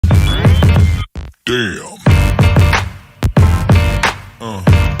Damn.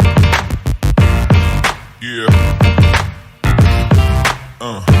 Yeah.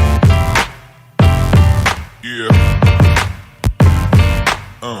 Yeah.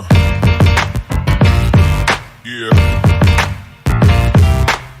 Yeah.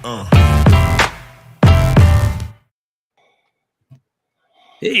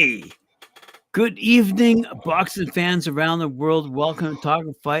 Hey, good evening, boxing fans around the world. Welcome to Talk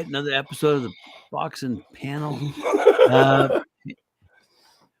and Fight, another episode of the boxing panel. Uh,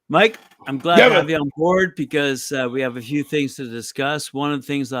 Mike, I'm glad Yeah, to have man. you on board because we have a few things to discuss. One of the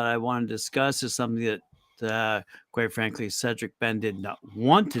things that I want to discuss is something that, quite frankly, Cedric Ben did not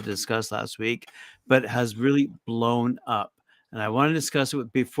want to discuss last week, but has really blown up. And I want to discuss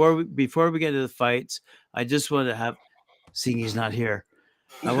it before we get to the fights. I just want to have, seeing he's not here,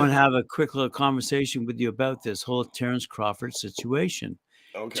 I want to have a quick little conversation with you about this whole Terence Crawford situation.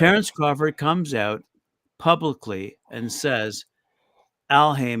 Okay. Terence Crawford comes out publicly and says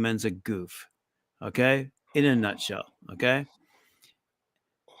Al Heyman's a goof. Okay? In a nutshell. Okay?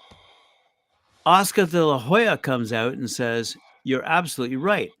 Oscar de la Hoya comes out and says, you're absolutely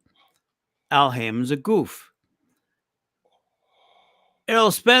right. Al Heyman's a goof.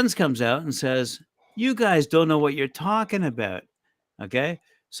 Errol Spence comes out and says, you guys don't know what you're talking about. Okay?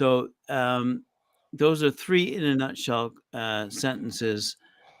 So those are three in a nutshell sentences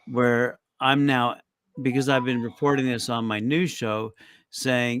where I'm now, because I've been reporting this on my news show,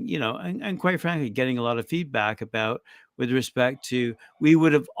 saying, and quite frankly, getting a lot of feedback about with respect to we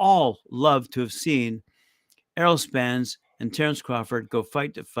would have all loved to have seen Errol Spence and Terence Crawford go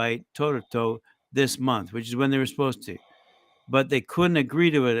fight to fight, toe to toe this month, which is when they were supposed to. But they couldn't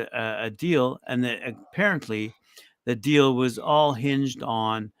agree to a deal, and apparently the deal was all hinged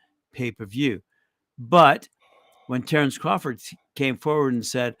on pay-per-view. But when Terence Crawford came forward and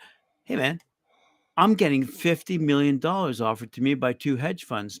said, hey, man, I'm getting $50 million offered to me by two hedge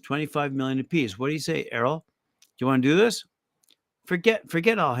funds, $25 million apiece. What do you say, Errol? Do you want to do this? Forget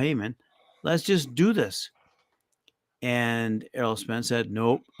Al Heyman. Let's just do this. And Errol Spence said,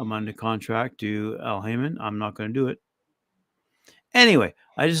 nope, I'm under contract to Al Heyman. I'm not going to do it. Anyway,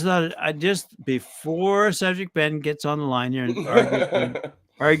 I just thought before Cedric Ben gets on the line here and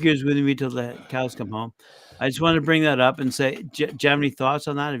argues with me till the cows come home, I just want to bring that up and say, do you have any thoughts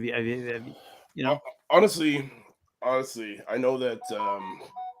on that? Have you honestly, I know that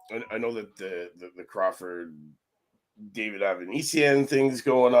I know that the Crawford David Avanesian things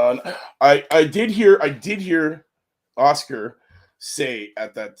going on. I did hear Oscar say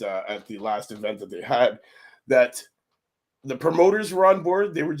at the last event that they had that the promoters were on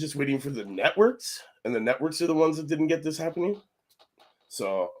board. They were just waiting for the networks, and the networks are the ones that didn't get this happening.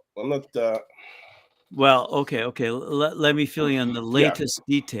 So I'm not. Well, okay. Let me fill you on the latest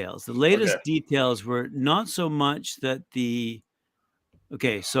details. The latest details were not so much that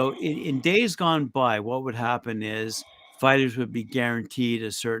so in days gone by, what would happen is fighters would be guaranteed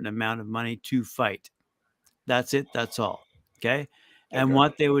a certain amount of money to fight. That's it. That's all. Okay. And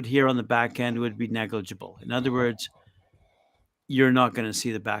what they would hear on the back end would be negligible. In other words, you're not going to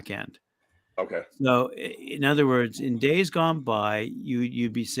see the back end. Okay. So, in other words, in days gone by,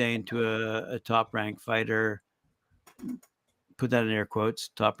 you'd be saying to a top ranked fighter, put that in air quotes,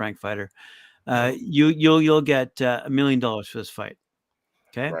 top ranked fighter, you'll get $1 million for this fight.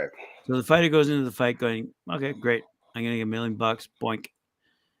 Okay. Right. So the fighter goes into the fight going, okay, great. I'm going to get $1 million, boink.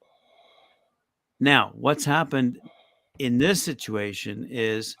 Now, what's happened in this situation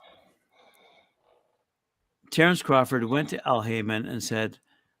is Terence Crawford went to Al Heyman and said,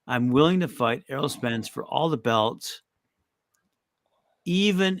 I'm willing to fight Errol Spence for all the belts,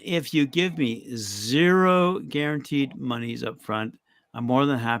 even if you give me zero guaranteed monies up front. I'm more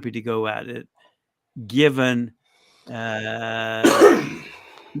than happy to go at it, given not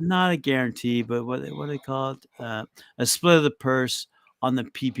a guarantee, but what do they call it? A split of the purse on the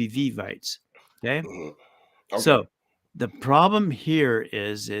PPV rights. Okay. So the problem here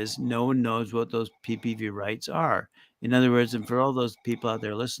is no one knows what those PPV rights are. In other words, and for all those people out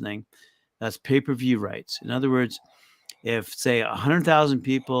there listening, that's pay-per-view rights. In other words, if say 100,000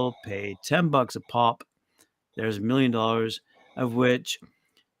 people pay $10 a pop, there's $1 million, of which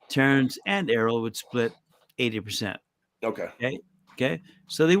Terence and Errol would split 80%. Okay. Okay.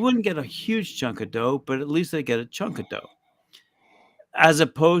 So they wouldn't get a huge chunk of dough, but at least they get a chunk of dough. As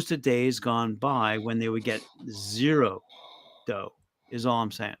opposed to days gone by when they would get zero dough, is all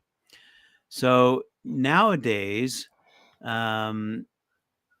I'm saying. So nowadays,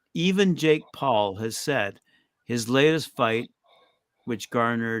 even Jake Paul has said his latest fight, which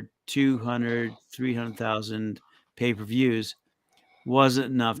garnered 200, 300,000 pay-per-views,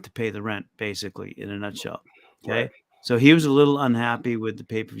 wasn't enough to pay the rent, basically, in a nutshell. Okay. Right. So he was a little unhappy with the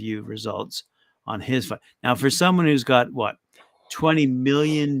pay-per-view results on his fight. Now, for someone who's got what, 20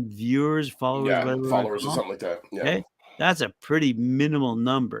 million viewers, followers, Yeah, whatever you wanna followers or call 'em, something like that. Yeah. okay, that's a pretty minimal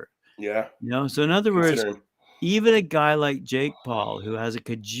number. Yeah. You know, so in other words, Considering. even a guy like Jake Paul, who has a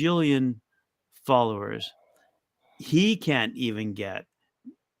cajillion followers, he can't even get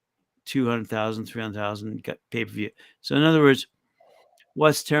 200,000, 300,000 pay-per-view. So in other words,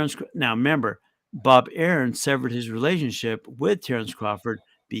 what's Terence now remember, Bob Arum severed his relationship with Terence Crawford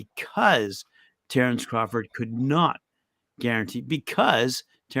because Terence Crawford could not guarantee, because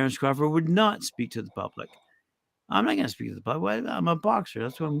Terence Crawford would not speak to the public. I'm not going to speak to the public. I'm a boxer.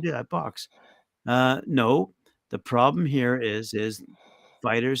 That's what I'm doing. I box. No, the problem here is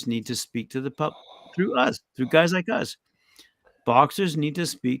fighters need to speak to the public through us, through guys like us. Boxers need to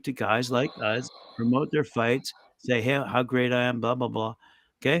speak to guys like us, promote their fights, say, hey, how great I am, blah, blah, blah.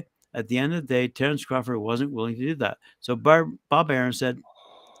 Okay. At the end of the day, Terence Crawford wasn't willing to do that. So Bob Arum said,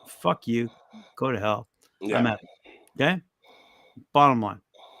 fuck you, go to hell. I'm Yeah. out. Okay. Bottom line.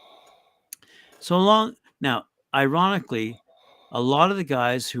 So long. Now, ironically, a lot of the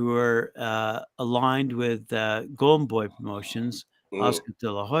guys who are aligned with Golden Boy Promotions, Mm. Oscar De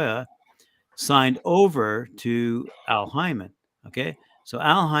La Hoya, signed over to Al Hyman. Okay. So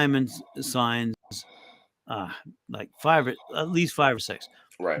Al Hyman signs like at least five or six.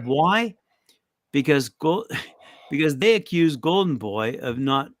 Right. Why? Because because they accuse Golden Boy of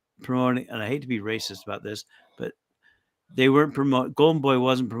not promoting, and I hate to be racist about this, but they weren't Golden Boy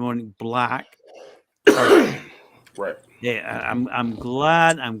wasn't promoting black. Right. Yeah, I'm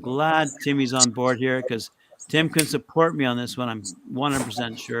glad Timmy's on board here, because Tim can support me on this one. I'm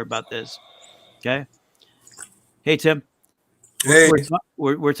 100% sure about this. Okay. Hey Tim. Hey,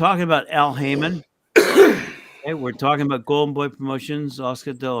 We're talking about Al Heyman. Okay, we're talking about Golden Boy Promotions,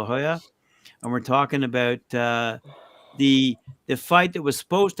 Oscar De La Hoya, and we're talking about the fight that was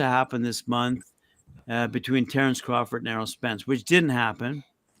supposed to happen this month between Terence Crawford and Errol Spence, which didn't happen.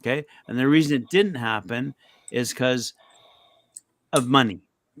 Okay, and the reason it didn't happen is because of money.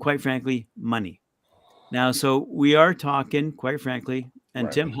 Quite frankly, money. Now, so we are talking, quite frankly, and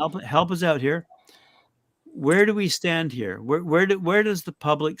Right. Tim, help us out here. Where do we stand here? Where does the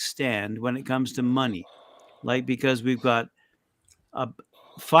public stand when it comes to money? Like, because we've got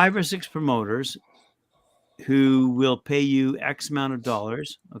 5 or 6 promoters who will pay you X amount of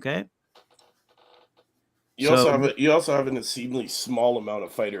dollars. Okay. You also have an exceedingly small amount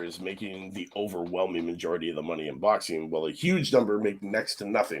of fighters making the overwhelming majority of the money in boxing, while a huge number make next to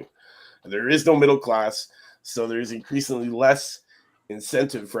nothing. There is no middle class, so there's increasingly less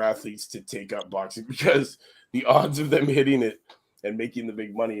incentive for athletes to take up boxing, because the odds of them hitting it and making the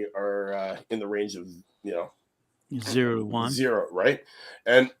big money are in the range of 0 to 1. 0, right?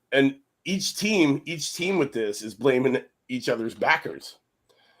 And each team with this is blaming each other's backers,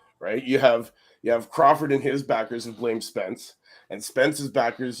 right? You have Crawford and his backers who blame Spence, and Spence's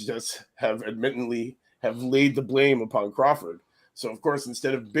backers just have laid the blame upon Crawford. So of course,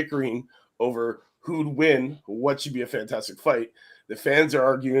 instead of bickering over who'd win, what should be a fantastic fight, the fans are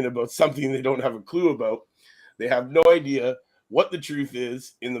arguing about something they don't have a clue about. They have no idea what the truth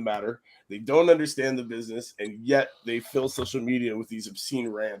is in the matter. They don't understand the business, and yet they fill social media with these obscene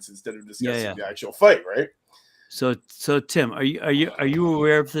rants instead of discussing the actual fight, right? So Tim, are you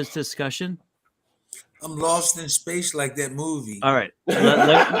aware of this discussion? I'm lost in space like that movie. All right.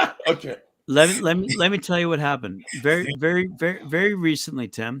 Okay. Let me tell you what happened. Very recently,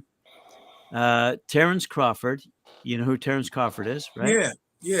 Tim. Terence Crawford, you know who Terence Crawford is, right?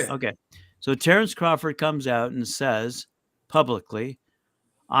 Yeah. Okay. So Terence Crawford comes out and says publicly,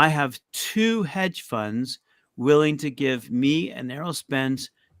 I have 2 hedge funds willing to give me and Errol Spence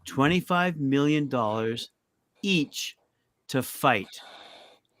 $25 million each to fight.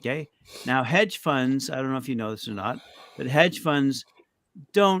 Okay. Now, hedge funds, I don't know if you know this or not, but hedge funds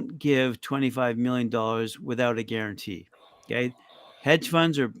don't give $25 million without a guarantee. Okay. Hedge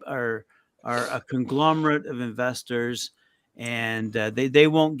funds are a conglomerate of investors, and they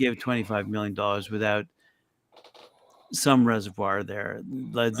won't give $25 million without some reservoir there.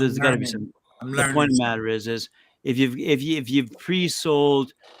 There's got to be some. The point of the matter is if you've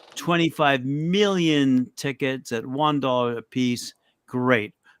pre-sold 25 million tickets at $1 a piece,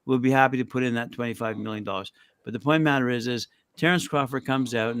 great. We'll be happy to put in that $25 million. But the point of the matter is Terence Crawford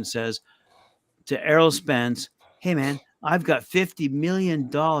comes out and says to Errol Spence, hey man, I've got $50 million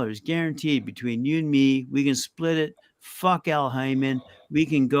guaranteed between you and me. We can split it. Fuck Al Heyman. We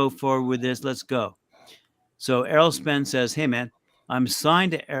can go forward with this. Let's go. So Errol Spence says, hey man, I'm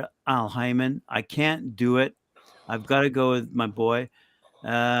signed to Al Heyman. I can't do it. I've got to go with my boy.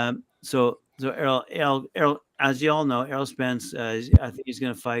 So Errol, as you all know, Errol Spence, I think he's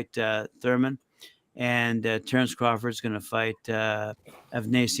going to fight Thurman, and Terence Crawford's going to fight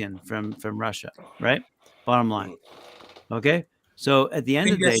Avnasian from Russia, right? Bottom line. Okay. So at the I end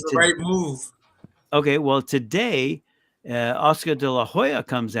think of the day, that's the right move. okay, well, today, Oscar de la Hoya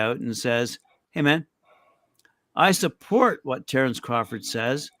comes out and says, hey, man, I support what Terence Crawford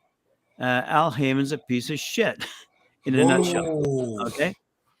says. Al Heyman's a piece of shit in a nutshell. Whoa. Okay.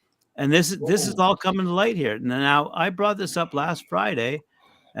 And this is all coming to light here. Now, I brought this up last Friday,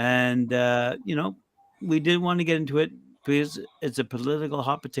 and, we didn't want to get into it because it's a political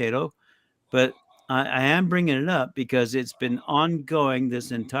hot potato, but I am bringing it up because it's been ongoing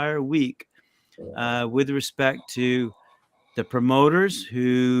this entire week with respect to the promoters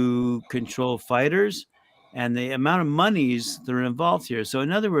who control fighters and the amount of monies that are involved here. So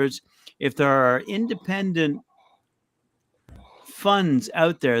in other words, if there are independent funds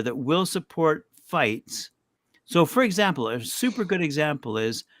out there that will support fights. So for example, a super good example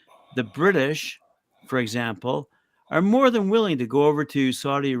is the British, for example, are more than willing to go over to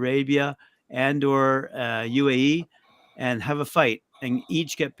Saudi Arabia and or UAE and have a fight and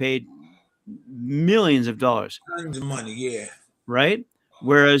each get paid millions of dollars. Tons of money, yeah. Right?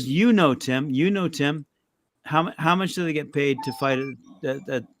 Whereas Tim, how much do they get paid to fight at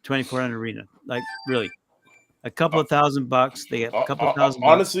the 2400 arena? Like really, a couple of $1,000. They get a couple of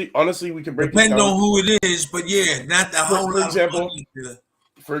 $1,000. Honestly, we can break Depends it down. on who it is, but yeah, not the whole lot of money.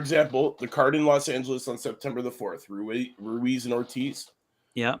 For example, the card in Los Angeles on September the 4th, Ruiz and Ortiz.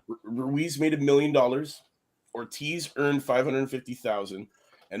 Yeah. Ruiz made $1 million. Ortiz earned $550,000.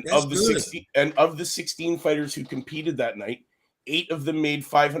 And That's of the good. 16 fighters who competed that night, 8 of them made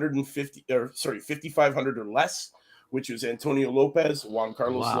 $5,500 or less, which was Antonio Lopez, Juan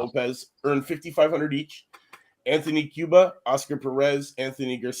Carlos Lopez earned $5,500 each. Anthony Cuba, Oscar Perez,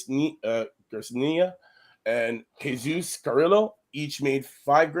 Anthony Garcia, and Jesus Carrillo each made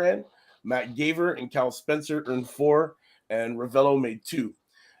 $5,000. Matt Gaver and Cal Spencer earned $4,000, and Ravello made $2,000.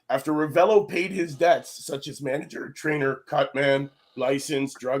 After Ravello paid his debts, such as manager, trainer, cutman,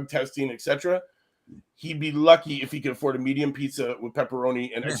 license, drug testing, etc., he'd be lucky if he could afford a medium pizza with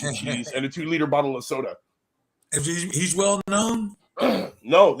pepperoni and extra cheese and a 2-liter bottle of soda. If he's well known.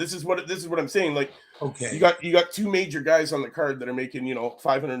 No, this is what I'm saying. Like, okay, you got 2 major guys on the card that are making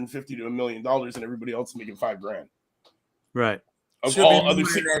 $550 to $1 million, and everybody else is making $5,000. Right. Of all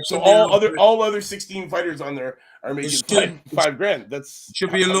other 16 fighters on there are making $5,000. That's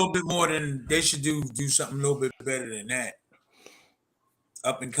should be a little bit more than they should do something a little bit better than that.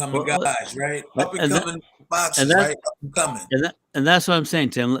 Up and coming guys, right? Up and coming boxers, right? Up and coming. And that's what I'm saying,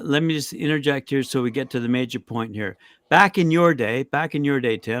 Tim. Let me just interject here so we get to the major point here. Back in your day,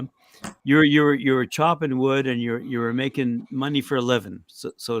 Tim, you were chopping wood and you were making money for a living, so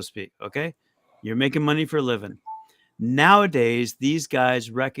to speak. Okay, you're making money for a living. Nowadays, these guys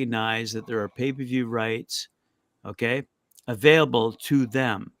recognize that there are pay-per-view rights, okay, available to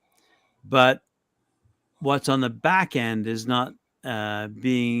them, but what's on the back end is not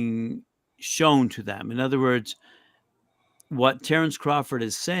being shown to them. In other words, what Terence Crawford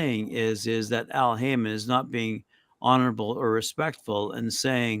is saying is that Al Heyman is not being honorable or respectful and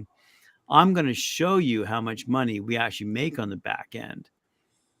saying, I'm going to show you how much money we actually make on the back end.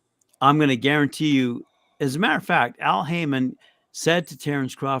 I'm going to guarantee you. As a matter of fact, Al Heyman said to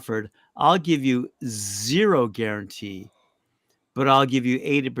Terence Crawford, I'll give you 0 guarantee, but I'll give you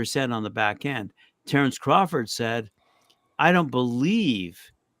 80% on the back end. Terence Crawford said, I don't believe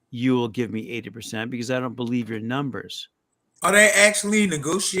you will give me 80% because I don't believe your numbers. Are they actually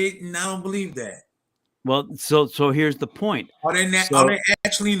negotiating? I don't believe that. Well, so here's the point. Are they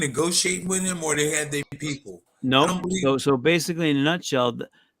actually negotiating with him, or they have their people? No. So basically, in a nutshell,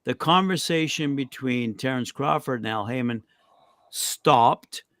 the conversation between Terence Crawford and Al Heyman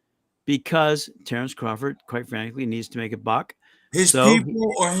stopped because Terence Crawford, quite frankly, needs to make a buck. His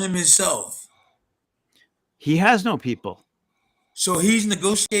people or him himself? He has no people. So he's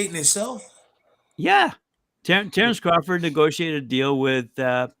negotiating himself? Yeah. Terence Crawford negotiated a deal with,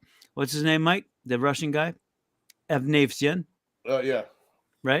 what's his name, Mike? The Russian guy? Avnasian. Yeah.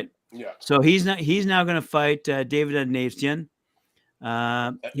 Right? Yeah. So he's now going to fight David Avnasian.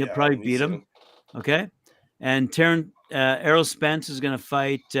 He'll probably beat him. Okay. And Errol Spence is going to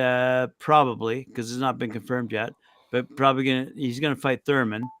fight probably, because it's not been confirmed yet, but he's going to fight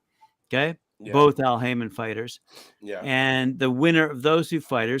Thurman. Okay. Yeah. Both Al Heyman fighters. Yeah. And the winner of those 2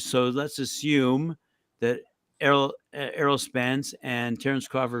 fighters, so let's assume that Errol Spence and Terence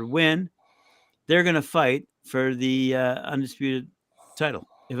Crawford win, they're going to fight for the undisputed title,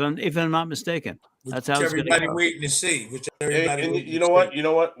 if I'm not mistaken. That's Which how it's going to everybody go. waiting to see. Which And, everybody and waiting you to know see. what? You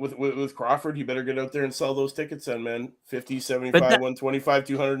know what? With Crawford, he better get out there and sell those tickets then, man. 50, 75, But that, 125,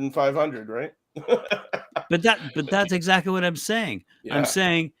 200, and 500, right? but that's exactly what I'm saying. I'm Yeah.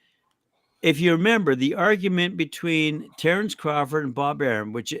 saying, if you remember the argument between Terrence Crawford and Bob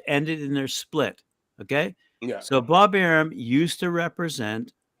Arum, which ended in their split, okay? Yeah. So Bob Arum used to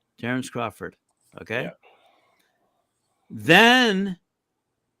represent Terrence Crawford, okay? Yeah. Then,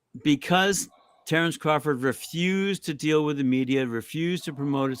 because Terrence Crawford refused to deal with the media, refused to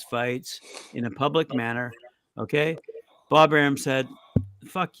promote his fights in a public manner, okay? Bob Arum said,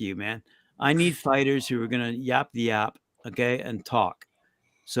 fuck you, man. I need fighters who are going to yap the yap, okay, and talk.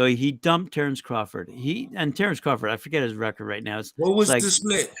 So he dumped Terrence Crawford. Terrence Crawford, I forget his record right now. What was like, the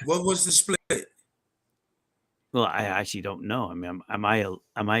split? What was the split? well, I actually don't know. I mean,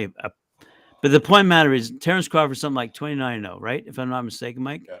 but the point matter is Terrence Crawford something like 29-0, right? If I'm not mistaken,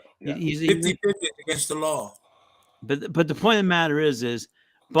 Mike. Yeah. He's 50-50 against the law. But the point of the matter is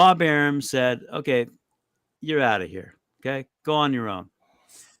Bob Arum said, okay, you're out of here. Okay, go on your own.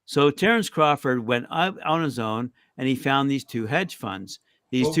 So Terrence Crawford went out on his own and he found these two hedge funds.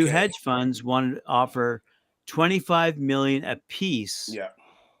 These two Okay. hedge funds wanted to offer $25 million apiece Yeah.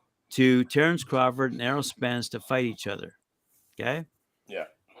 to Terrence Crawford and Errol Spence to fight each other. Okay. Yeah.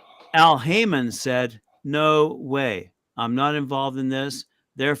 Al Heyman said, no way. I'm not involved in this.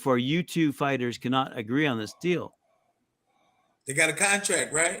 Therefore, you two fighters cannot agree on this deal. They got a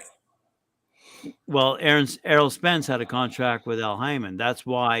contract, right? Well, Errol Spence had a contract with Al Heyman. That's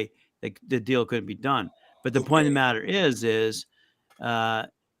why the deal couldn't be done. But the point of the matter is it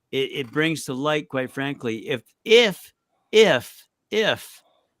brings to light, quite frankly, if,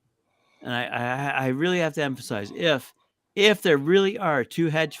 and I really have to emphasize, if there really are two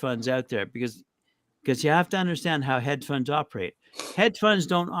hedge funds out there, because you have to understand how hedge funds operate. Hedge funds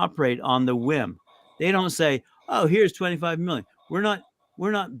don't operate on the whim. They don't say, "Oh, here's 25 million." We're not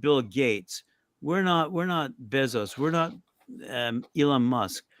Bill Gates. We're not Bezos. We're not Elon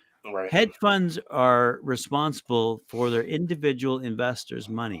Musk. Right. Hedge funds are responsible for their individual investors'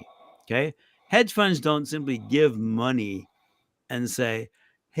 money. Okay, hedge funds don't simply give money and say,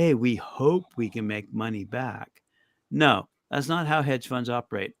 "Hey, we hope we can make money back." No, that's not how hedge funds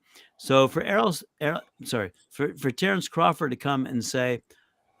operate. So for for Terrence Crawford to come and say,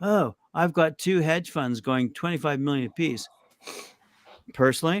 "Oh, I've got two hedge funds going 25 million apiece,"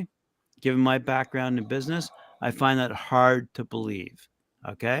 personally, given my background in business, I find that hard to believe.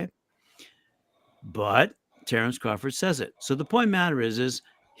 Okay, but Terrence Crawford says it. So the point matter is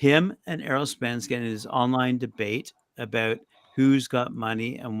him and Errol Spence getting this online debate about who's got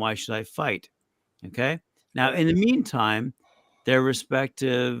money and why should I fight. Okay. Now, in the meantime, their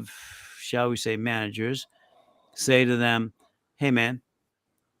respective, shall we say, managers say to them, "Hey, man,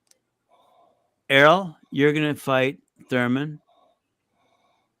 Errol, you're going to fight Thurman."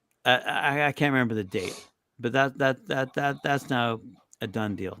 I can't remember the date, but that's now a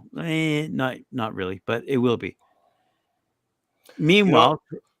done deal. Not really, but it will be. Meanwhile,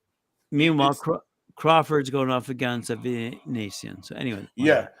 Crawford's going off against a Venetian. So anyway,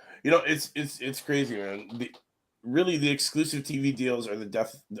 yeah, it's crazy, man. Really the exclusive TV deals are the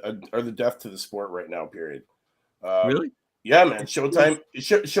death to the sport right now. Period. Really? Yeah, man. Showtime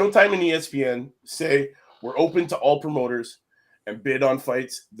and ESPN say we're open to all promoters and bid on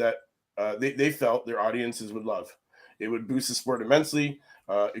fights that they felt their audiences would love. It would boost the sport immensely.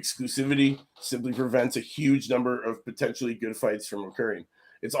 Exclusivity simply prevents a huge number of potentially good fights from occurring.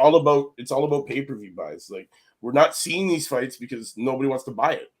 It's all about pay-per-view buys. Like, we're not seeing these fights because nobody wants to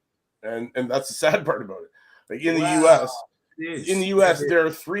buy it, and that's the sad part about it. Like in the U.S., there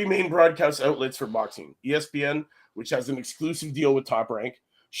are three main broadcast outlets for boxing: ESPN, which has an exclusive deal with Top Rank;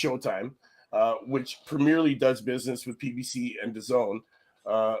 Showtime, which primarily does business with PBC and DAZN,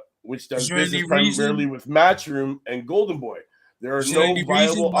 which does business primarily with Matchroom and Golden Boy. There are no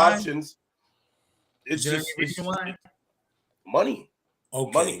viable options. It's just money.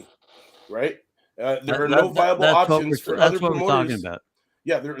 Okay. Money, right? There are no viable options for other promoters. We're talking about.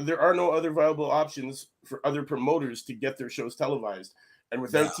 Yeah, there are no other viable options for other promoters to get their shows televised, and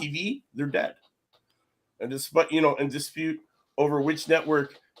without TV, they're dead. And dispute over which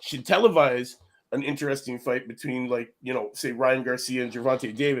network should televise an interesting fight between, like, say Ryan Garcia and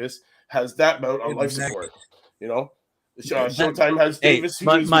Gervonta Davis has that bout on life support. Showtime has Davis, who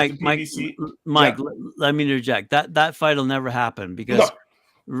is with the PBC. Mike, let me interject. That fight will never happen because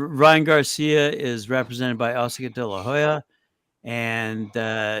Ryan Garcia is represented by Oscar De La Hoya, and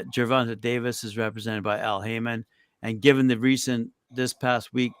Gervonta Davis is represented by Al Heyman. And given the this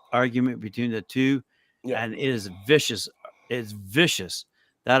past week argument between the two, and it is vicious. It's vicious.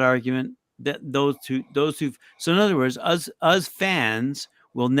 That argument, those two. So in other words, us fans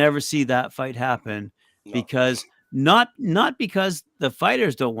will never see that fight happen No. because not because the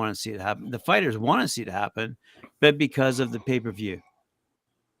fighters don't want to see it happen. The fighters want to see it happen, but because of the pay-per-view.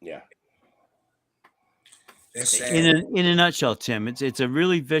 Yeah. That's sad. In a nutshell, Tim, it's a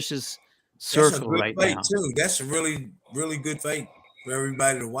really vicious That's a circle good right fight now. too. That's a really, really good fight for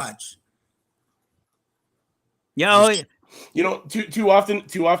everybody to watch. Yeah, oh, yeah. You know, too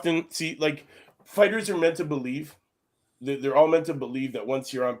often, see, like, fighters are meant to believe. They're all meant to believe that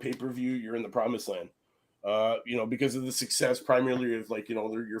once you're on pay-per-view, you're in the promised land. You know, because of the success primarily of, like, you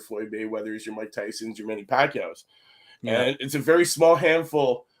know, your Floyd Mayweathers, your Mike Tysons, your Manny Pacquiaos. Yeah. And it's a very small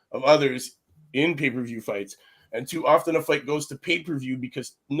handful of others in pay-per-view fights. And too often a fight goes to pay-per-view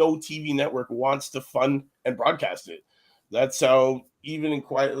because no TV network wants to fund and broadcast it. That's how even in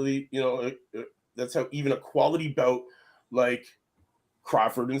quietly, you know, that's how even a quality bout like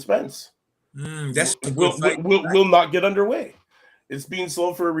Crawford and Spence That's a good fight. will not get underway. It's being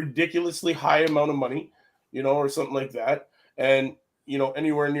sold for a ridiculously high amount of money, you know, or something like that. And, you know,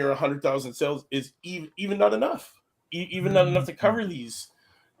 anywhere near 100,000 sales is even not enough, even not enough to cover these,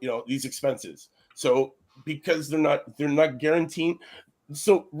 you know, these expenses. So because they're not guaranteed.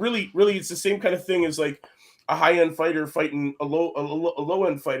 So really, it's the same kind of thing as like a high-end fighter fighting a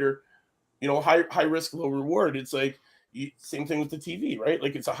low-end fighter, you know, high risk, low reward. It's like same thing with the TV, right?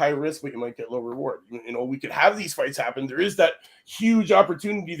 Like it's a high risk, but you might get low reward. You know, we could have these fights happen. There is that huge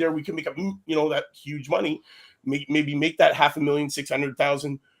opportunity there. We can make up, you know, that huge money, maybe make that $500,000,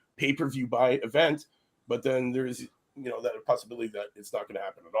 600,000 pay-per-view buy event. But then there's, you know, that possibility that it's not going to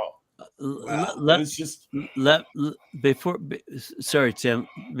happen at all. It's just sorry, Tim.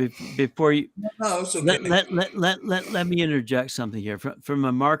 Before you, no, it's okay. let me interject something here from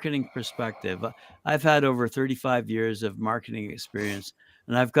a marketing perspective. I've had over 35 years of marketing experience,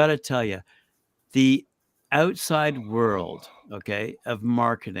 and I've got to tell you, the outside world, okay, of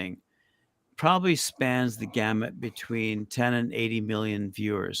marketing probably spans the gamut between 10 and 80 million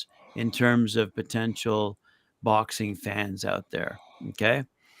viewers in terms of potential boxing fans out there. Okay.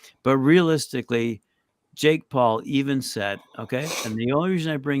 But realistically, Jake Paul even said, okay, and the only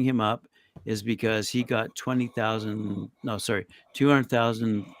reason I bring him up is because he got 200,000,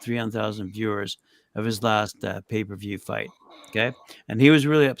 300,000 viewers of his last pay-per-view fight, okay? And he was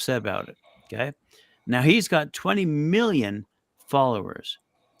really upset about it, okay? Now he's got 20 million followers,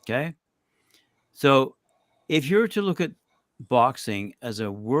 okay? So if you were to look at boxing as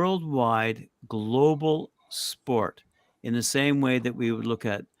a worldwide global sport in the same way that we would look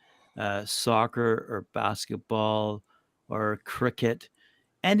at soccer or basketball or cricket,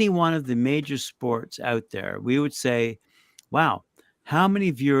 any one of the major sports out there, we would say, wow, how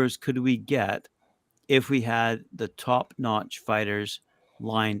many viewers could we get if we had the top-notch fighters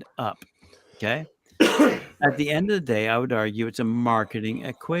lined up? Okay. At the end of the day, I would argue it's a marketing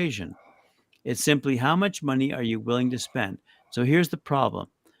equation. It's simply how much money are you willing to spend? So here's the problem.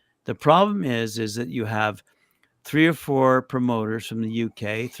 The problem is that you have 3 or 4 promoters from the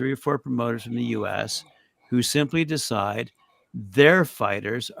UK, 3 or 4 promoters from the US who simply decide their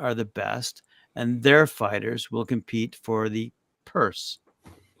fighters are the best and their fighters will compete for the purse.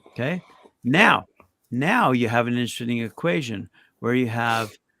 Okay. Now you have an interesting equation where you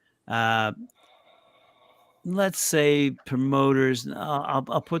have, let's say promoters,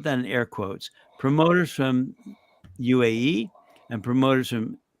 I'll put that in air quotes, promoters from UAE and promoters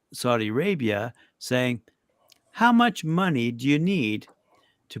from Saudi Arabia saying, how much money do you need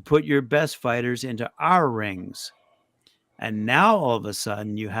to put your best fighters into our rings? And now all of a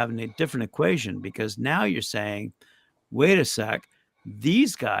sudden you have a different equation because now you're saying, wait a sec,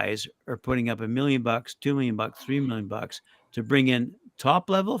 these guys are putting up $1 million, $2 million, $3 million to bring in top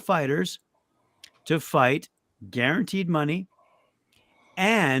level fighters to fight, guaranteed money,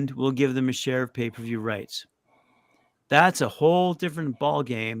 and we'll give them a share of pay-per-view rights. That's a whole different ball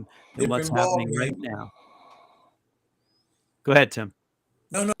game than what's happening right now. Go ahead, Tim.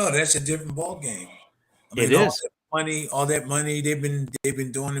 No, that's a different ball game. I mean, it is all that money they've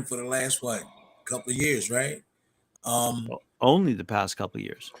been doing it for the last couple of years, right? Only the past couple of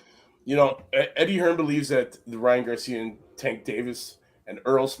years. You know, Eddie Hearn believes that the Ryan Garcia and Tank Davis and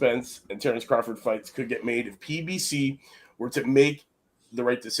Earl Spence and Terrence Crawford fights could get made if PBC were to make the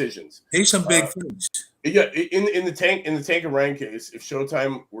right decisions. There's some big things. Yeah, in the Tank and Ryan case, if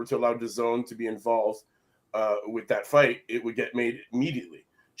Showtime were to allow DAZN to be involved with that fight, it would get made immediately.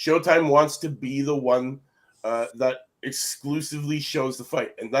 Showtime wants to be the one that exclusively shows the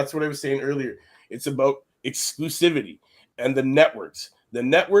fight, and that's what I was saying earlier. It's about exclusivity and the networks. The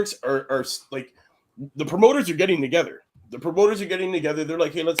networks are like the promoters are getting together. The promoters are getting together. They're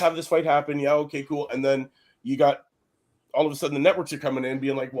like, hey, let's have this fight happen. Yeah, okay, cool. And then you got all of a sudden the networks are coming in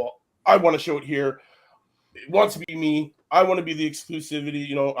being like, well, I want to show it here. It wants to be me. I want to be the exclusivity.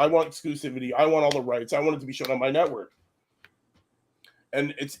 I want exclusivity. I want all the rights. I want it to be shown on my network.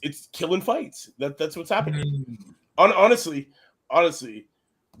 And it's killing fights. That's what's happening. Honestly,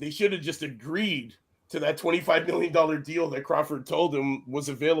 they should have just agreed to that $25 million deal that Crawford told him was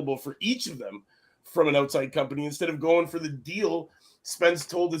available for each of them from an outside company instead of going for the deal Spence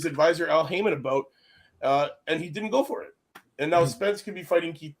told his advisor Al Heyman about, and he didn't go for it. And now Spence could be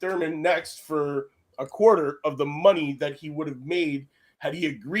fighting Keith Thurman next for a quarter of the money that he would have made had he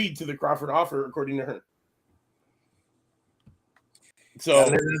agreed to the Crawford offer, according to her.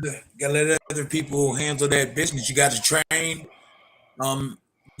 So gotta let other people handle that business. You got to train.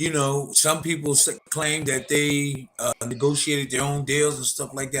 Some people claim that they negotiated their own deals and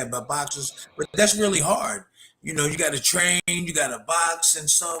stuff like that by boxers, but that's really hard. You got to train, you got to box and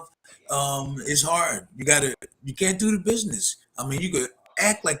stuff. It's hard. You can't do the business. I mean, you could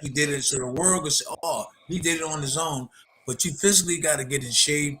act like you did it so the world could say, oh, he did it on his own, but you physically got to get in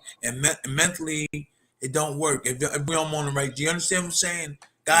shape and mentally it don't work. If we don't want to right, do you understand what I'm saying?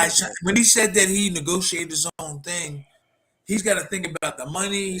 Guys, when he said that he negotiated his own thing, he's got to think about the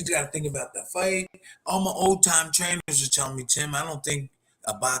money. He's got to think about the fight. All my old-time trainers are telling me, Tim, I don't think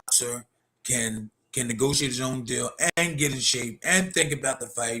a boxer can negotiate his own deal and get in shape and think about the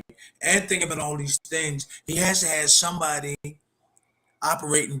fight and think about all these things. He has to have somebody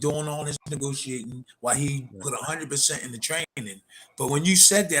operating, doing all his negotiating while he put 100% in the training. But when you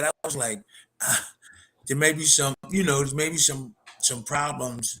said that, I was like, there may be some, there's maybe some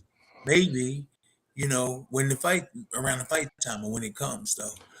problems, maybe, when around the fight time or when it comes,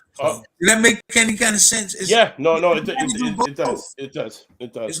 though. So, does that make any kind of sense? It does.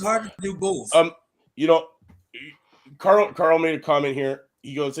 It's hard to do both. Carl made a comment here.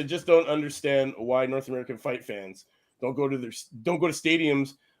 He goes, I just don't understand why North American fight fans don't go to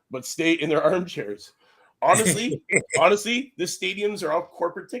stadiums, but stay in their armchairs. Honestly, the stadiums are all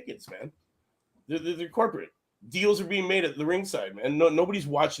corporate tickets, man. They're corporate. Deals are being made at the ringside, man. Nobody's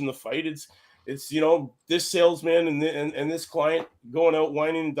watching the fight. It's this salesman and this client going out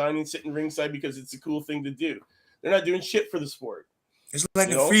whining and dining, sitting ringside because it's a cool thing to do. They're not doing shit for the sport. It's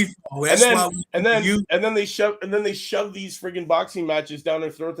like a free fall. And then they shove these friggin' boxing matches down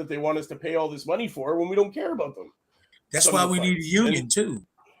their throat that they want us to pay all this money for when we don't care about them. That's why we need a union too.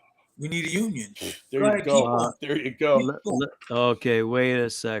 We need a union. There you go. There you go. Okay, wait a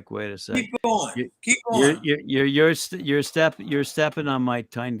sec. Keep going. Keep going. You're stepping on my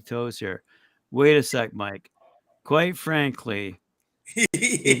tiny toes here. Wait a sec, Mike. Quite frankly,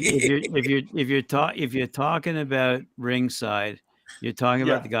 if you're talking about ringside, you're talking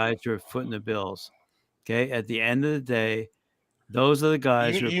about the guys who are footing the bills. Okay, at the end of the day, those are the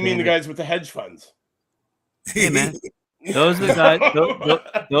guys. You mean the guys with the hedge funds? Hey, man. Those are the guys.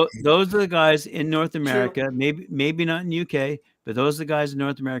 Those are the guys in North America. True. Maybe not in UK, but those are the guys in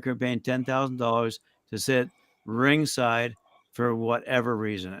North America who are paying $10,000 to sit ringside for whatever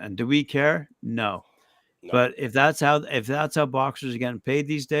reason. And do we care? No. But if that's how boxers are getting paid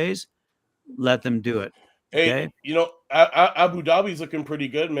these days, let them do it. Okay? Hey, Abu Dhabi's looking pretty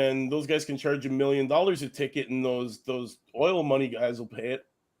good, man. Those guys can charge $1 million a ticket, and those oil money guys will pay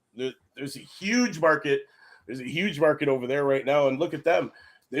it. There's a huge market. There's a huge market over there right now, and look at them.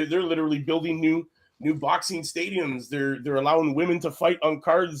 They're literally building new boxing stadiums. They're allowing women to fight on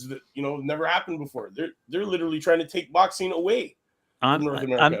cards that never happened before. They're literally trying to take boxing away from North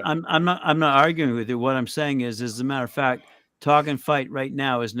America. I'm not arguing with you. What I'm saying is, as a matter of fact, Talk and Fight right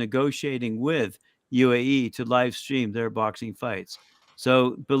now is negotiating with UAE to live stream their boxing fights.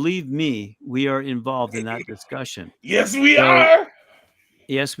 So believe me, we are involved in that discussion. Yes, we are.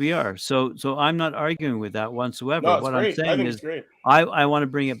 Yes, we are. So I'm not arguing with that whatsoever. No, what great. I'm saying is I want to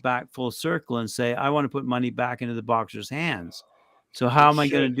bring it back full circle and say I want to put money back into the boxer's hands. So how am I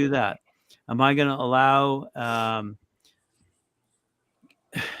going to do that? Am I going to allow am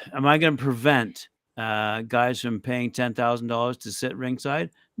I going to prevent guys from paying $10,000 to sit ringside?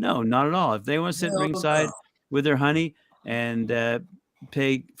 No, not at all. If they want to sit ringside with their honey and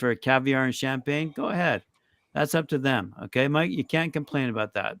pay for caviar and champagne, go ahead. That's up to them. Okay, Mike, you can't complain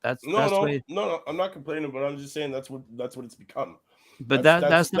about that. No, I'm not complaining, but I'm just saying that's what it's become. But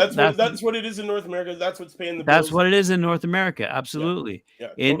that's what it is in North America. That's what's paying the bills. That's what it is in North America. Absolutely. Yeah,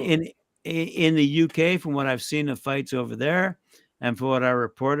 totally. In the UK, from what I've seen of fights over there, and for what our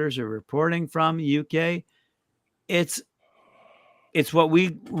reporters are reporting from UK, it's what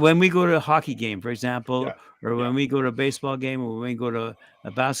when we go to a hockey game, for example, or when we go to a baseball game, or when we go to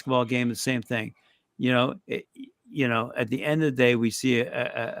a basketball game, the same thing. you know, at the end of the day, we see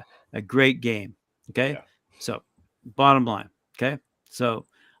a great game. Okay. Yeah. So, bottom line. Okay. So,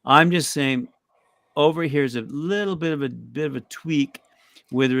 I'm just saying, over here's a little bit of a tweak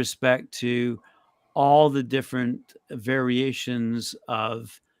with respect to all the different variations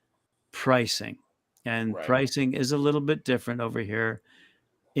of pricing, and Right. pricing is a little bit different over here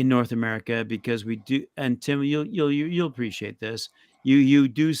in North America because we do. And Tim, you'll appreciate this. You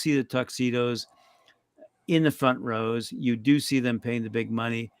do see the tuxedos in the front rows. You do see them paying the big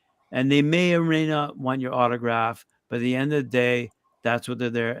money, and they may or may not want your autograph. But at the end of the day, that's what they're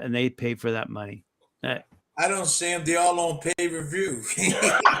there, and they pay for that money. I don't see them. They're all on pay-per-view.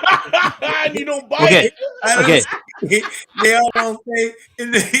 And you don't buy Okay. it. I don't Okay. see- they all on pay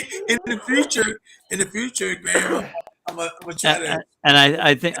in the future. In the future, Graham, I'm gonna try to. And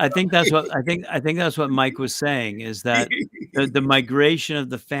I think that's what I think that's what Mike was saying, is that the migration of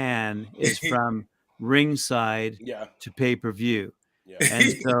the fan is from ringside Yeah. to pay-per-view. Yeah.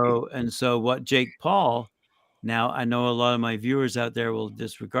 And so what Jake Paul, now I know a lot of my viewers out there will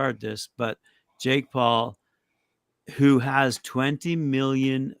disregard this, but Jake Paul, who has 20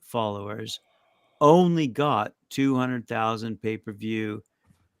 million followers, only got 200,000 pay-per-view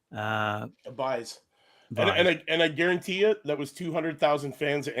Buys. buys. And I guarantee you that was 200,000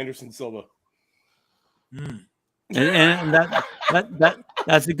 fans of Anderson Silva. And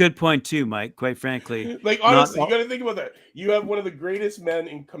that's a good point too, Mike, quite frankly. Like, honestly, you got to think about that. You have one of the greatest men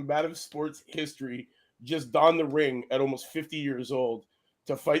in combative sports history just don the ring at almost 50 years old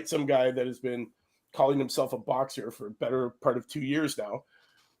to fight some guy that has been calling himself a boxer for a better part of 2 years now.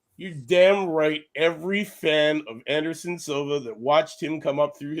 You're damn right. Every fan of Anderson Silva that watched him come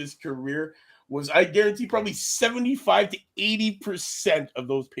up through his career was, I guarantee, probably 75 to 80% of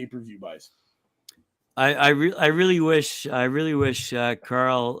those pay-per-view buys. I really wish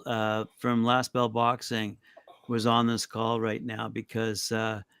Carl from Last Bell Boxing was on this call right now, because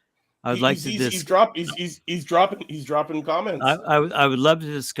I would like to he's dropping comments. I would love to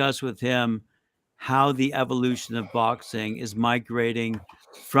discuss with him how the evolution of boxing is migrating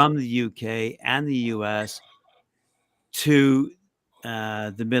from the UK and the US to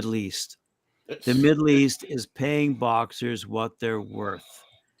the Middle East. The Middle East is paying boxers what they're worth.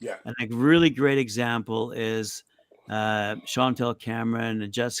 Yeah. And a really great example is Chantel Cameron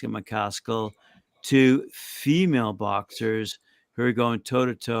and Jessica McCaskill, two female boxers who are going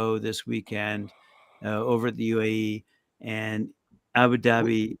toe-to-toe this weekend over at the UAE and Abu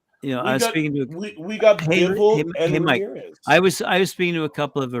Dhabi. You know, I was speaking to we got Bivol and Mike. Ramirez. I was speaking to a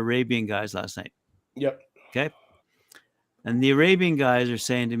couple of Arabian guys last night. Yep. Okay. And the Arabian guys are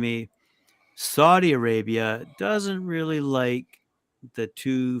saying to me, Saudi Arabia doesn't really like the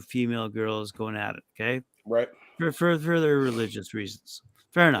two female girls going at it. Okay. Right. For their religious reasons.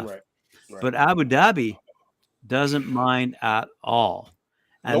 Fair enough. Right. But Abu Dhabi doesn't mind at all.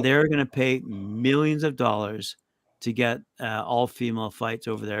 And Nope. they're going to pay millions of dollars to get all female fights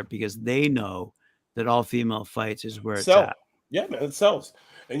over there, because they know that all female fights is where it's at. Yeah, man, it sells.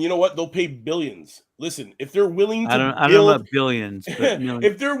 And you know what? They'll pay billions. Listen, if they're willing to I don't know about billions, but millions.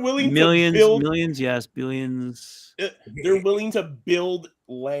 if they're willing Millions, to build, millions, yes, billions. they're willing to build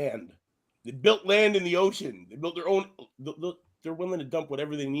land. They built land in the ocean. They built their own. They're willing to dump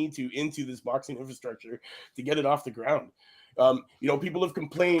whatever they need to into this boxing infrastructure to get it off the ground. You know, people have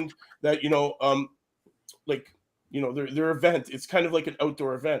complained that their event, it's kind of like an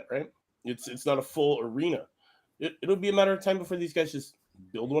outdoor event, right? It's not a full arena. It'll be a matter of time before these guys just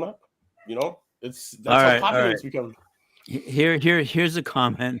build one up. You know, that's how popular it's become. Here's a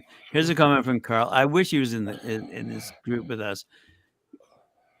comment. Here's a comment from Carl. I wish he was in this group with us.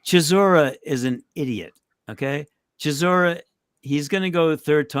 Chisora is an idiot. Okay, Chisora, he's going to go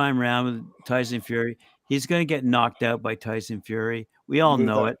third time round with Tyson Fury. He's going to get knocked out by Tyson Fury. We all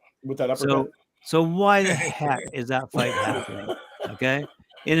know it. With that uppercut. So why the heck is that fight happening? Okay,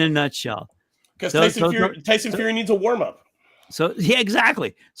 in a nutshell. Because So- Tyson Fury needs a warm up. So yeah,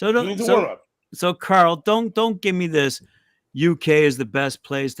 exactly. So He don't. needs a warm up. So Carl, don't give me this. UK is the best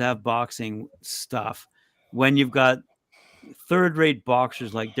place to have boxing stuff when you've got third-rate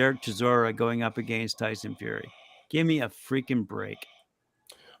boxers like Derek Chisora going up against Tyson Fury. Give me a freaking break.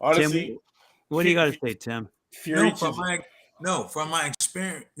 Honestly, Tim, what do you got to say, Tim? Fury. From my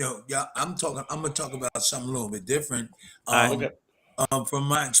experience, I'm gonna talk about something a little bit different. Okay. From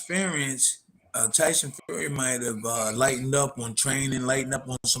my experience, Tyson Fury might have lightened up on training, lightened up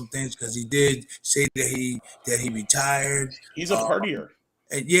on some things, because he did say that he retired. He's a partier.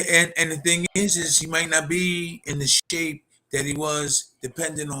 And the thing is he might not be in the shape that he was,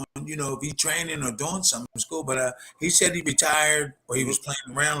 depending on if he's training or doing something in school. But he said he retired, or he was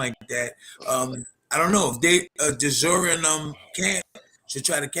playing around like that. I don't know if they Desura and can't should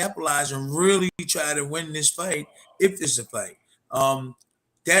try to capitalize and really try to win this fight if it's a fight. Um,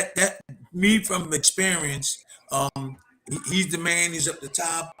 that me from experience, he's the man. He's up the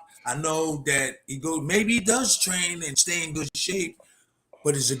top. I know that he goes. Maybe he does train and stay in good shape,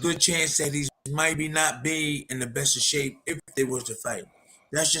 but there's a good chance that he's maybe not be in the best of shape if they was to fight.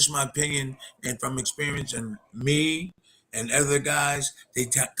 That's just my opinion, and from experience, and me and other guys, they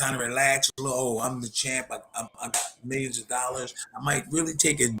kind of relax a little. Oh, I'm the champ. I got millions of dollars. I might really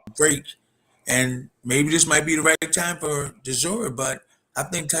take a break, and maybe this might be the right time for Desura. But I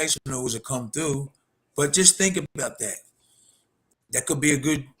think Tyson knows to come through. But just think about that. That could be a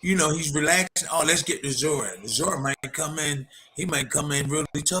good, he's relaxing. Oh, let's get Desura. Desura might come in. He might come in really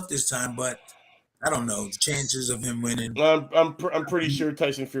tough this time, but I don't know the chances of him winning. I'm pretty sure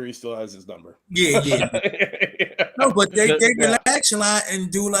Tyson Fury still has his number. Yeah. No, but they relax a lot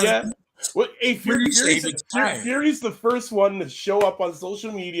and do a lot. Yeah. Of, Well, hey, Fury's the first one to show up on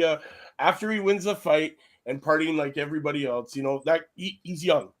social media after he wins a fight and partying like everybody else. That he's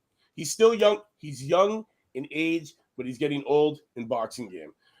young. He's still young. He's young in age, but he's getting old in boxing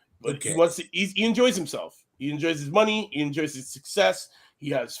game. But Okay. he enjoys himself. He enjoys his money. He enjoys his success. He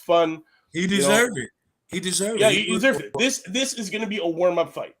has fun. He deserved it. He deserved Yeah, it. he deserves it. This is going to be a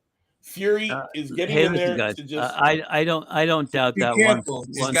warm-up fight. Fury is getting in there guys, to just. I don't doubt Be that careful.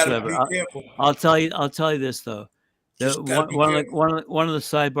 He's gotta whatsoever. be careful. I'll tell you this though. Just gotta be One careful. of the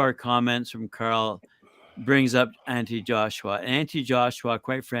sidebar comments from Carl brings up Anthony Joshua. And Anthony Joshua,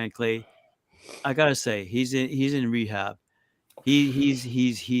 quite frankly, I gotta say, he's in rehab.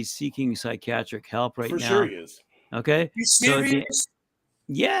 He's seeking psychiatric help right For now. sure he is. Okay. You So serious?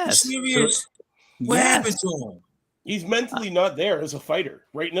 yes. You serious? What happened to him? He's mentally not there as a fighter,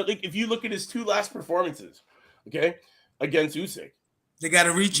 right? Now, like if you look at his two last performances, okay, against Usyk, They got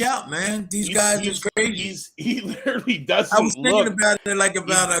to reach out, man. These guys are crazy. He literally doesn't. I was thinking about it like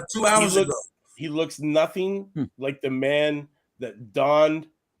about 2 hours ago. He looks nothing like the man that donned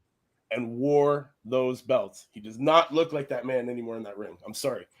and wore those belts. He does not look like that man anymore in that ring. I'm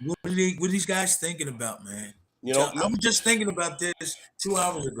sorry. What are these guys thinking about, man? I was just thinking about this 2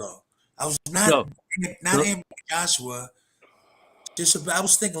 hours ago. I was not in Joshua. I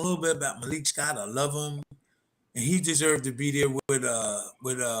was thinking a little bit about Malik Scott. I love him, and he deserved to be there with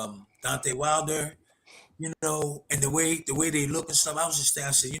Deontay Wilder. And the way they look and stuff. I was just there.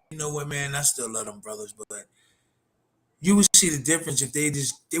 I said, you know what, man? I still love them brothers, but you would see the difference if they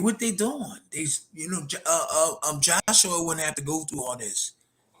what they doing. Joshua wouldn't have to go through all this.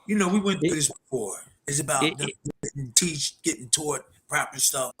 We went through this before. It's about getting taught proper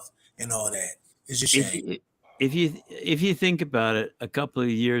stuff and all that. It's a shame. If you think about it, a couple of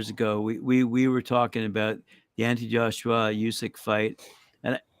years ago, we were talking about the Anthony Joshua Usyk fight,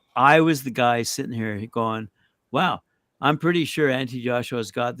 and I was the guy sitting here going, "Wow, I'm pretty sure Anthony Joshua's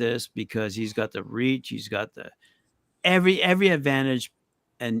got this because he's got the reach, he's got the every advantage,"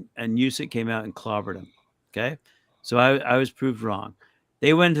 and Usyk came out and clobbered him. Okay, so I was proved wrong.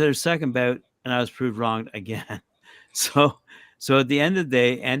 They went to their second bout, and I was proved wrong again. So at the end of the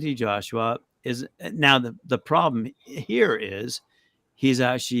day, Anthony Joshua is now the problem here is he's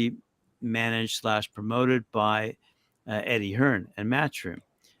actually managed / promoted by Eddie Hearn and Matchroom,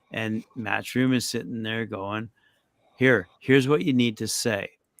 and Matchroom is sitting there going, here's what you need to say.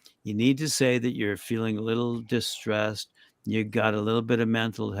 You need to say that you're feeling a little distressed. You got a little bit of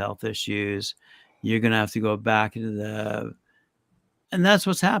mental health issues. You're going to have to go back into and that's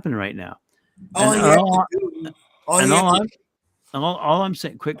what's happening right now. All I'm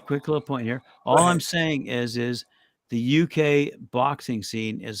saying, quick little point here. All I'm saying is the UK boxing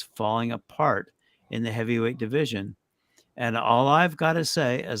scene is falling apart in the heavyweight division. And all I've got to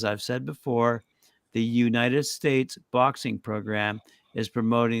say, as I've said before, the United States boxing program is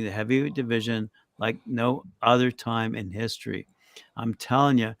promoting the heavyweight division like no other time in history. I'm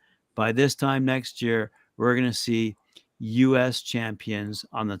telling you, by this time next year, we're going to see U.S. champions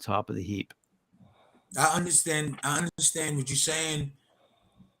on the top of the heap. I understand what you're saying,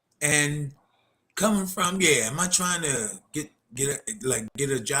 and coming from, am I trying to get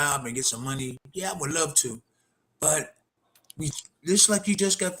a job and get some money? Yeah, I would love to, but just like you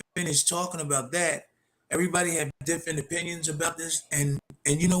just got finished talking about that, everybody have different opinions about this, and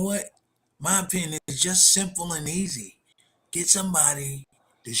you know what? My opinion is just simple and easy. Get somebody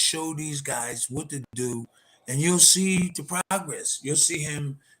to show these guys what to do, and you'll see the progress. You'll see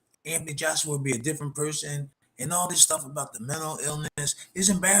Anthony Joshua will be a different person, and all this stuff about the mental illness is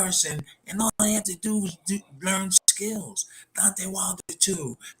embarrassing, and all they have to do is learn skills. Deontay Wilder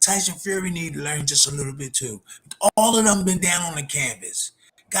too. Tyson Fury need to learn just a little bit too. All of them been down on the canvas,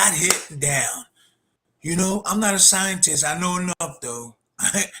 got hit down. You know, I'm not a scientist. I know enough, though.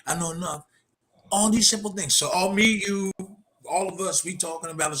 I know enough. All these simple things. So, all me, you, all of us, we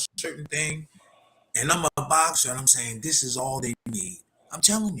talking about a certain thing, and I'm a boxer, and I'm saying this is all they need. I'm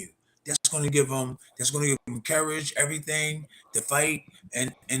telling you, that's going to give them. That's going to give them courage, everything to fight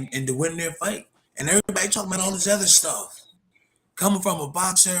and to win their fight. And everybody talking about all this other stuff. Coming from a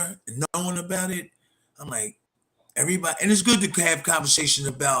boxer and knowing about it, I'm like everybody, and it's good to have conversations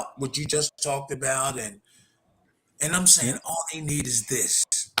about what you just talked about, and I'm saying Yeah. all they need is this.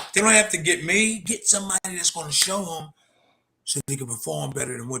 They don't have to get me. Get somebody that's going to show them so they can perform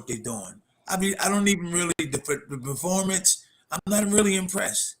better than what they're doing. I mean, I don't even really the performance. I'm not really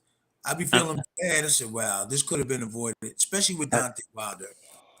impressed. I be Uh, feeling bad. I said, "Wow, this could have been avoided," especially with uh, Deontay Wilder.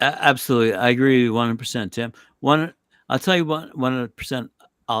 Absolutely, I agree with you 100%, Tim. I'll tell you 100%.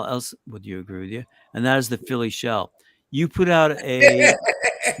 Else would you agree with you? And that is the Philly Shell. You put out a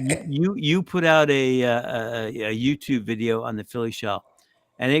you put out a YouTube video on the Philly Shell,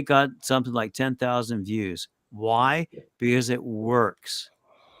 and it got something like 10,000 views. Why? Because it works.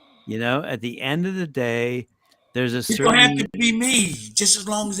 You know, at the end of the day, there's a It don't have to certain. be me, just as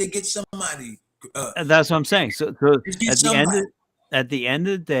long as they get somebody. Uh, That's what I'm saying. So just get at the end somebody. of at the end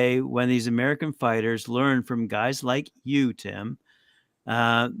of the day, when these American fighters learn from guys like you, Tim,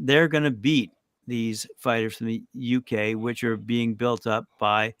 they're going to beat these fighters from the UK, which are being built up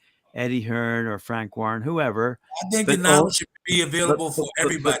by Eddie Hearn or Frank Warren, whoever, I think the but oh, knowledge should be but available but for but but,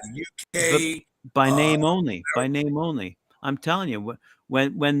 everybody. but UK, by uh, name only, by name only. I'm telling you,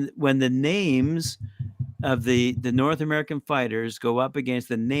 when the names of the North American fighters go up against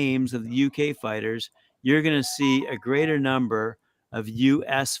the names of the UK fighters, you're going to see a greater number of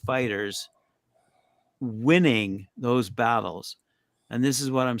US fighters winning those battles. And this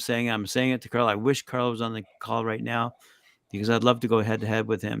is what I'm saying. I'm saying it to Carl. I wish Carl was on the call right now because I'd love to go head to head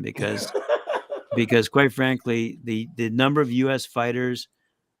with him because quite frankly, the number of US fighters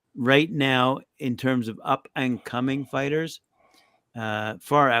right now in terms of up and coming fighters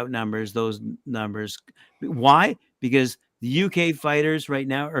far outnumbers those numbers. Why? Because the UK fighters right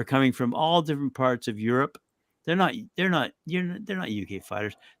now are coming from all different parts of Europe. They're not UK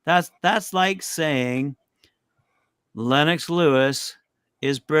fighters. That's like saying Lennox Lewis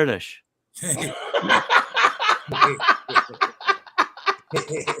is British.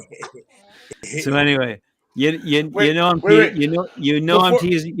 So anyway, you Wait, know wait, wait. I'm Before,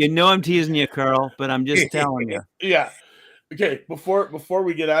 teasing you, Carl. But I'm just telling you, yeah. Okay, before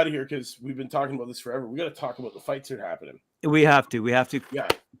we get out of here, because we've been talking about this forever, we got to talk about the fights that are happening. we have to. Yeah,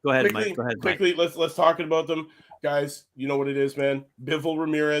 Go ahead, Mike. Go ahead, Mike. quickly. Let's talk about them, guys. You know what it is, man. Bivol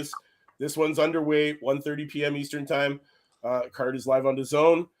Ramirez. This one's underway. 1:30 p.m. Eastern time. Card is live on the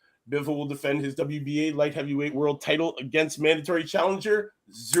zone. Bivol will defend his WBA light heavyweight world title against mandatory challenger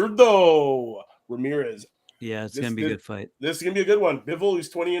Zurdo Ramirez. Yeah, it's This, gonna be a this, good fight. this is gonna be a good one. Bivol, who's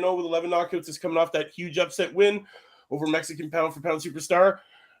 20-0 with 11 knockouts, is coming off that huge upset win over Mexican pound for pound superstar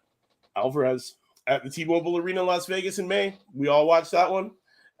Alvarez at the T-Mobile Arena in Las Vegas in May. We all watched that one.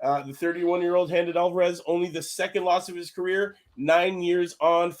 The 31-year-old handed Alvarez only the second loss of his career, 9 years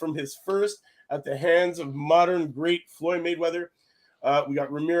on from his first at the hands of modern great Floyd Mayweather. We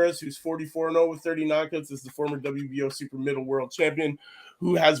got Ramirez, who's 44-0 with 30 knockouts, is the former WBO super middle world champion,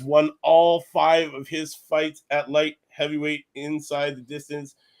 who has won all 5 of his fights at light heavyweight inside the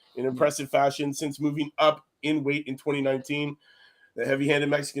distance in impressive fashion since moving up in weight in 2019. The heavy-handed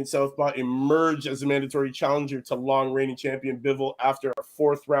Mexican southpaw emerged as a mandatory challenger to long-reigning champion Bivol after a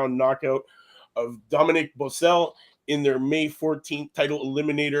 4th-round knockout of Dominic Bossel in their May 14th title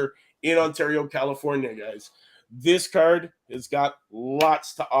eliminator in Ontario, California, guys. This card has got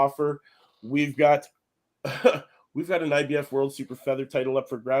lots to offer. We've got an IBF World Super Feather title up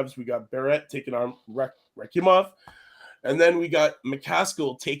for grabs. We got Barrett taking on Rekimov. And then we got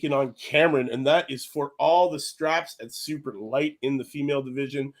McCaskill taking on Cameron, and that is for all the straps at super light in the female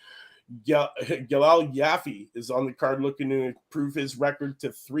division. Galal Yaffe is on the card looking to improve his record to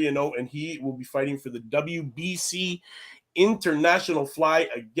 3-0, and he will be fighting for the WBC International Fly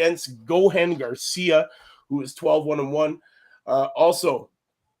against Gohan Garcia, who is 12-1-1. Also,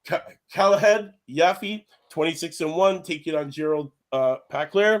 Khaled Yaffe, 26-1, taking on Gerald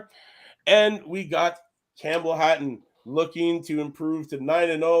Paclair. And we got Campbell Hatton looking to improve to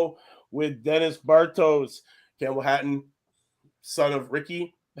 9-0 with Dennis Bartos. Campbell Hatton, son of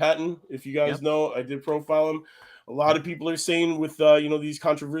Ricky Hatton, if you guys know, I did profile him. A lot of people are saying with these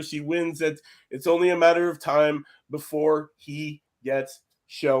controversy wins that it's only a matter of time before he gets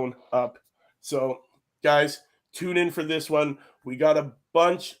shown up. So, guys, tune in for this one. We got a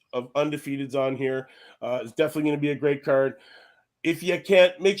bunch of undefeateds on here. It's definitely going to be a great card. if you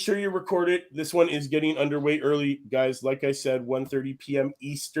can't, make sure you record it. This one is getting underway early, guys. Like I said, 1:30 p.m.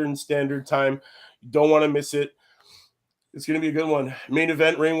 Eastern Standard Time. You don't want to miss it. It's going to be a good one. Main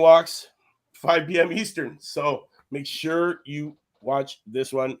event, ring walks, 5 p.m. Eastern. So make sure you watch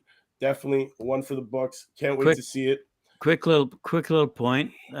this one. Definitely one for the books. Can't wait to see it. Quick little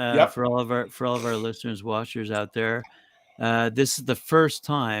point Yep. for all of our listeners, watchers out there. This is the first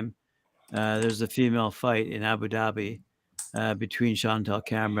time there's a female fight in Abu Dhabi between Chantal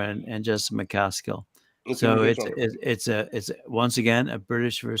Cameron and Jessica McCaskill. So it's once again a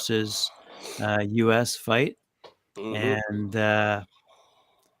British versus U.S. fight, and I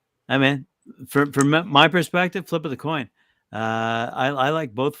mean, from my perspective, flip of the coin. I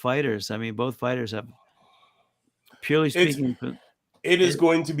like both fighters. I mean, both fighters have, purely speaking, it is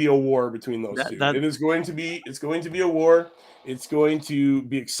going to be a war between those two. It's going to be a war. It's going to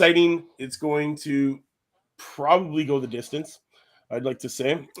be exciting. It's going to probably go the distance, I'd like to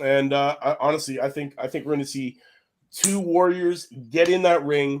say. And honestly, I think we're going to see two warriors get in that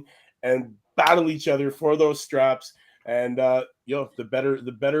ring and battle each other for those straps. And the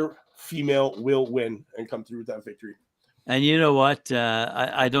better female will win and come through with that victory. And you know what?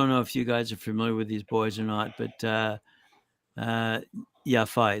 I don't know if you guys are familiar with these boys or not, but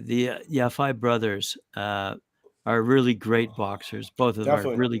Yafai, the Yafai brothers are really great boxers. Both of them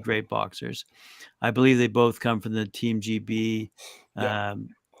are really great boxers. I believe they both come from the Team GB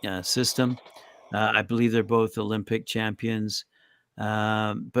system. I believe they're both Olympic champions.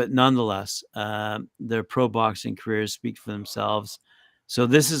 But nonetheless, their pro boxing careers speak for themselves. So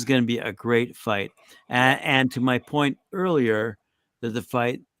this is going to be a great fight. And to my point earlier, that the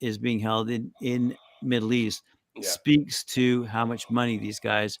fight is being held in Middle East speaks to how much money these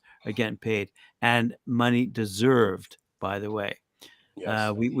guys are getting paid, and money deserved, by the way.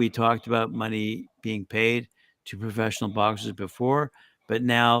 Yes. We talked about money being paid to professional boxers before, but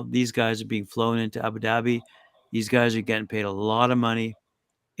now these guys are being flown into Abu Dhabi. These guys are getting paid a lot of money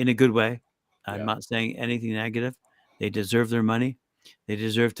in a good way. I'm not saying anything negative. They deserve their money. They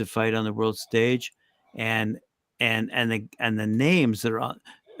deserve to fight on the world stage, and the names that are on,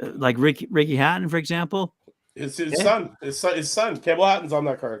 like Ricky Hatton, for example. His son. Campbell Hatton's on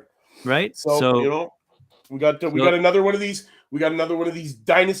that card, right? So we got another one of these. We got another one of these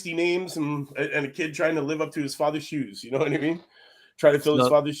dynasty names, and a kid trying to live up to his father's shoes. You know what I mean? Trying to fill his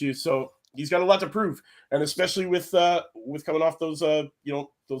father's shoes. So he's got a lot to prove, and especially with coming off those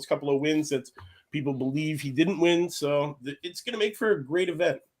those couple of wins that people believe he didn't win. So it's going to make for a great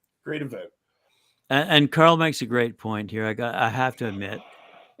event. Great event. And Carl makes a great point here. I have to admit,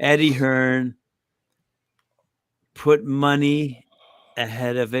 Eddie Hearn put money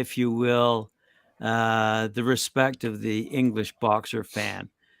ahead of, if you will, the respect of the English boxer fan,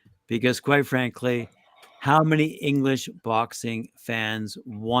 because quite frankly, how many English boxing fans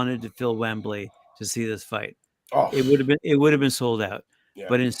wanted to fill Wembley to see this fight? Oh. It would have been sold out. Yeah.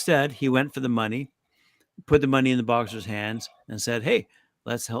 But instead, he went for the money, put the money in the boxers' hands, and said, "Hey,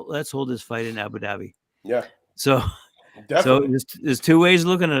 let's hold this fight in Abu Dhabi." Yeah. So there's two ways of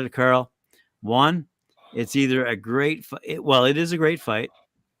looking at it, Carl. One, it's either a great it is a great fight.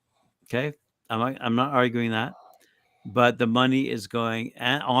 Okay, I'm not arguing that, but the money is going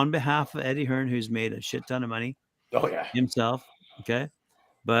on behalf of Eddie Hearn, who's made a shit ton of money. Oh yeah, himself. Okay,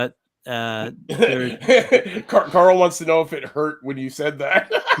 but Carl wants to know if it hurt when you said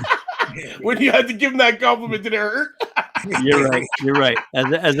that. When you had to give him that compliment, did it hurt? You're right.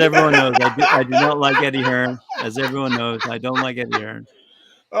 As everyone knows, I do not like Eddie Hearn. As everyone knows, I don't like Eddie Hearn.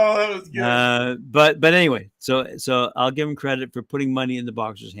 Oh, that was good. But anyway, so I'll give him credit for putting money in the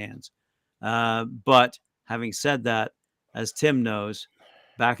boxers' hands. But having said that, as Tim knows,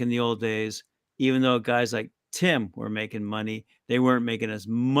 back in the old days, even though guys like Tim were making money, they weren't making as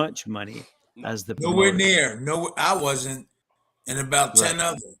much money as the nowhere near. No, I wasn't, and about 10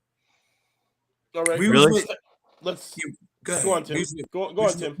 others. All right, really? Let's go on, Tim. Go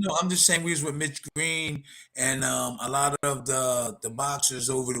on, Tim. No, I'm just saying we was with Mitch Green and a lot of the boxers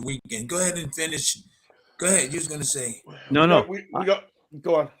over the weekend. Go ahead and finish. Go ahead. You was gonna say. No. We got.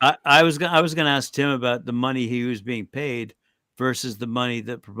 Go on. I was gonna ask Tim about the money he was being paid versus the money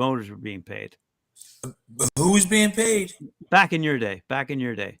that promoters were being paid. Who was being paid? Back in your day.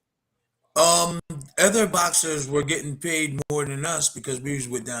 Other boxers were getting paid more than us because we was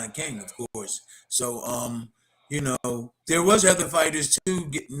with Don King, of course. So, there was other fighters too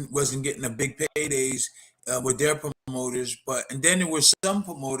wasn't getting a big paydays with their promoters, and then there were some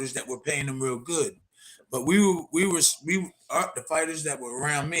promoters that were paying them real good. But the fighters that were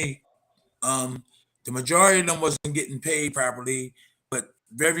around me, the majority of them wasn't getting paid properly, but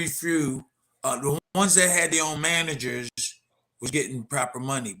very few. The ones that had their own managers was getting proper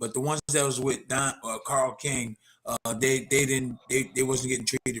money, but the ones that was with Don Carl King, they wasn't getting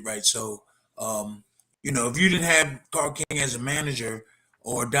treated right. So, if you didn't have Carl King as a manager,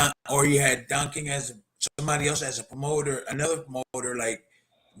 or you had Don King as somebody else as a promoter, another promoter, like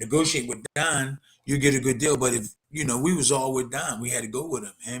negotiate with Don, you get a good deal. But if we was all with Don, we had to go with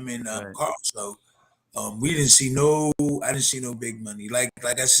him and Right. Carl. So we didn't see no, I didn't see no big money. Like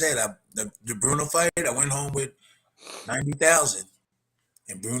I said, the Bruno fight, I went home with 90,000,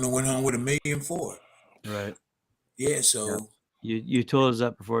 and Bruno went home with $1,400,000. Right. Yeah, so You told us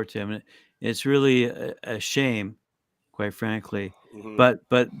that before, Tim. And it's really a shame, quite frankly. Mhm. But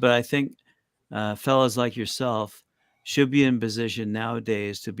I think fellas like yourself should be in position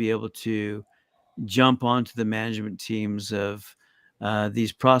nowadays to be able to jump onto the management teams of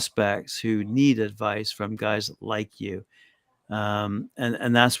these prospects who need advice from guys like you, and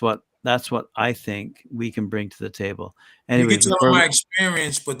that's what I think we can bring to the table. you Anyway, get to know before my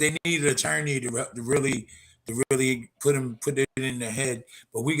experience, but they need an attorney to really put it in their head.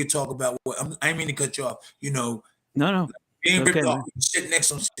 But we could talk about I didn't mean to cut you off. no, Being it's okay, ripped off, man. you sit next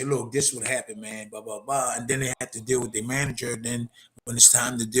to them and say, look, this would happen, man, blah, blah, blah. And then they have to deal with their manager. Then when it's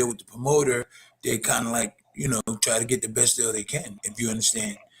time to deal with the promoter, they kind of like, try to get the best deal they can, if you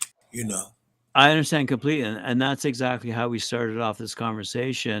understand, I understand completely, and that's exactly how we started off this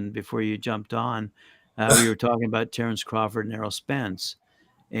conversation before you jumped on. We were talking about Terrence Crawford and Errol Spence,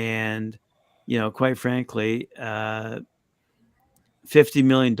 and quite frankly, $50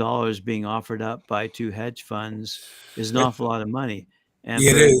 million being offered up by two hedge funds is an awful lot of money, and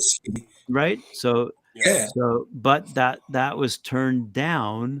Yeah, it is. right. So Yeah. but that was turned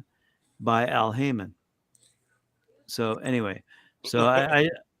down by Al Heyman. So anyway, so I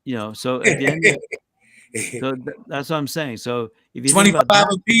so at the end of that's what I'm saying. So if you think about 25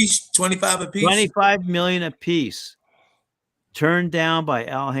 that, apiece, 25 apiece. 25 million a piece turned down by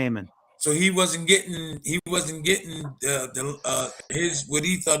Al Heyman. So he wasn't getting his what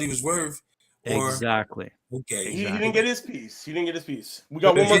he thought he was worth. Or Exactly. okay, He Exactly. didn't get his piece. He didn't get his piece. We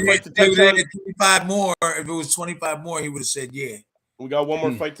got But one if more he fight to they touch would on. have 25 more. If it was 25 more, he would have said yeah. We got one more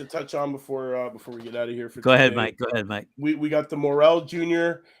Hmm. fight to touch on before we get out of here for Go ahead, today. Mike. Go ahead, Mike. We got the Morel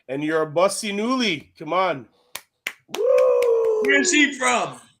Jr. and your Bussy Newley. Come on. Woo! Where's he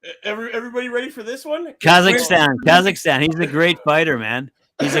from? Everybody ready for this one? Kazakhstan. He's a great fighter, man.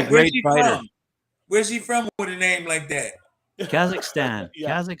 He's a Where's great he fighter. from? Where's he from with a name like that? Kazakhstan. Yeah.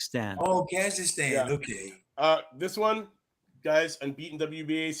 Kazakhstan. Oh, Kazakhstan. Yeah. Okay. This one, guys, unbeaten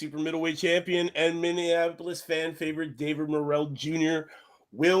WBA super middleweight champion and Minneapolis fan favorite David Morrell Jr.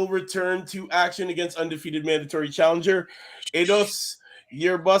 will return to action against undefeated mandatory challenger Eidos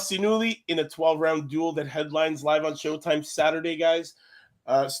Yerbasinuli in a 12-round duel that headlines live on Showtime Saturday, guys,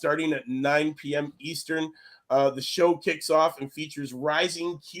 starting at 9 p.m. Eastern. The show kicks off and features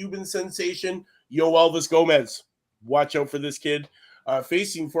rising Cuban sensation Yo Elvis Gomez. Watch out for this kid.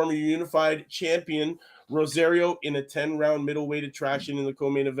 Facing former unified champion Rosario in a 10-round middleweight attraction in the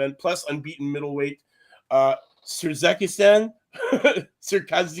co-main event, plus unbeaten middleweight Sirkazyan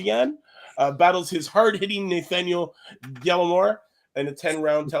battles his hard-hitting Nathaniel Gallimore in a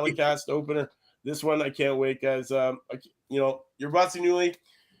 10-round telecast opener. This one, I can't wait, guys. Your Bossy Newley,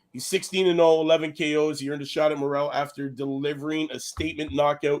 he's 16-0, 11 KOs. He earned a shot at Morrell after delivering a statement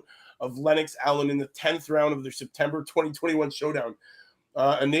knockout of Lennox Allen in the 10th round of their September 2021 showdown.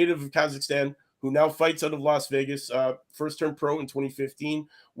 A native of Kazakhstan who now fights out of Las Vegas, first turned pro in 2015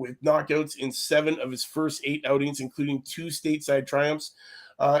 with knockouts in 7 of his first 8 outings, including 2 stateside triumphs.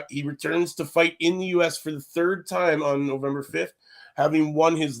 He returns to fight in the U.S. for the 3rd time on November 5th, having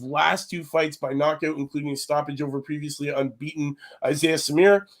won his last 2 fights by knockout, including a stoppage over previously unbeaten Isaiah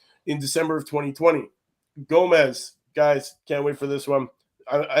Samir in December of 2020. Gomez, guys, can't wait for this one.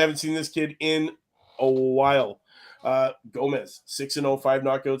 I haven't seen this kid in a while. Gomez, 6-0, 5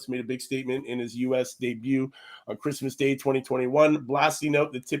 knockouts, made a big statement in his U.S. debut on Christmas Day 2021, blasting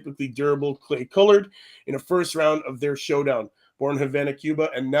out the typically durable Clay Cullard in a first round of their showdown. Born in Havana,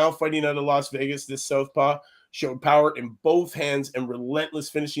 Cuba, and now fighting out of Las Vegas, this southpaw showed power in both hands and relentless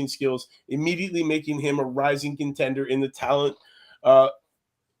finishing skills, immediately making him a rising contender in the talent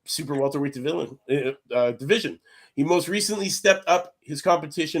super welterweight division. He most recently stepped up his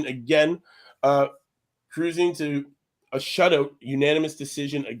competition again, cruising to a shutout unanimous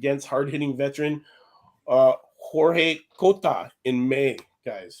decision against hard-hitting veteran Jorge Cota in May,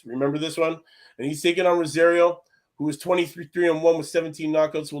 guys. Remember this one? And he's taking on Rosario, who is 23-3-1 with 17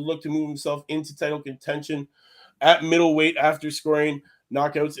 knockouts, will look to move himself into title contention at middleweight after scoring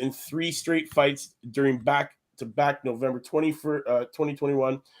knockouts in 3 straight fights during back-to-back November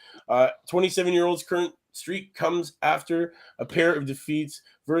 2021. 27-year-old's streak comes after a pair of defeats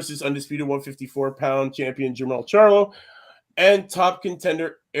versus undisputed 154-pound champion Jermell Charlo and top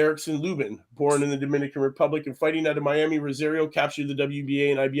contender Erickson Lubin. Born in the Dominican Republic and fighting out of Miami, Rosario captured the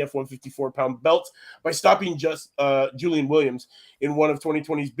WBA and IBF 154-pound belt by stopping Julian Williams in one of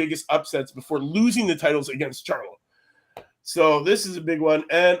 2020's biggest upsets before losing the titles against Charlo. So this is a big one,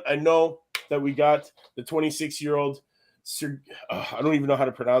 and I know that we got the 26-year-old I don't even know how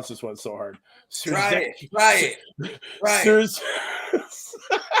to pronounce this one. It's so hard. Try it.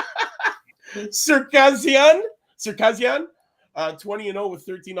 Circassian, 20-0 with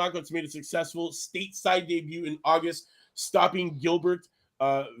 13 knockouts, made a successful stateside debut in August, stopping Gilbert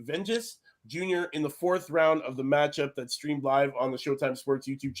Venges Jr. in the fourth round of the matchup that streamed live on the Showtime Sports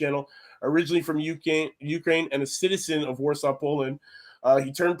YouTube channel. Originally from Ukraine and a citizen of Warsaw, Poland,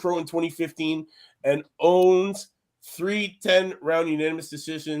 he turned pro in 2015 and owns 3 10-round unanimous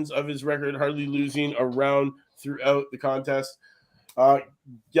decisions of his record, hardly losing a round throughout the contest.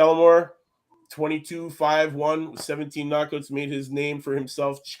 Gallimore, 22-5-1 with 17 knockouts, made his name for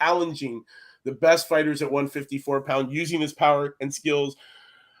himself, challenging the best fighters at 154-pound, using his power and skills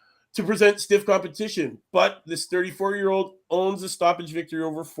to present stiff competition. But this 34-year-old owns a stoppage victory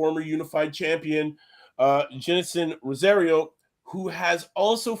over former unified champion Jenison Rosario, who has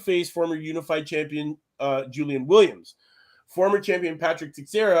also faced former unified champion Julian Williams, former champion Patrick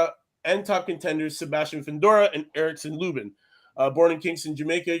Teixeira, and top contenders Sebastian Fundora and Erickson Lubin. Born in Kingston,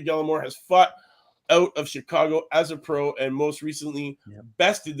 Jamaica, Gallimore has fought out of Chicago as a pro and most recently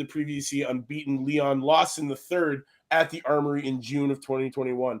bested the previously unbeaten Leon Lawson III at the Armory in June of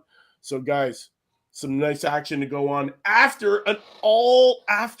 2021. So, guys, some nice action to go on after an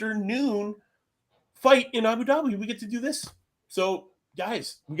all-afternoon fight in Abu Dhabi. We get to do this. So,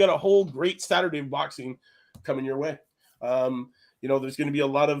 guys, we got a whole great Saturday of boxing coming your way. There's going to be a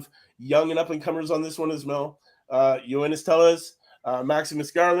lot of young and up-and-comers on this one as well. Yoenis Tellez, Maximus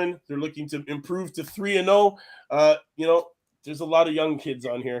Garland, they're looking to improve to 3-0. There's a lot of young kids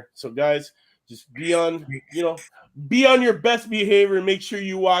on here. So, guys, just be on your best behavior and make sure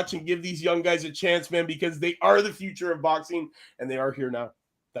you watch and give these young guys a chance, man, because they are the future of boxing, and they are here now.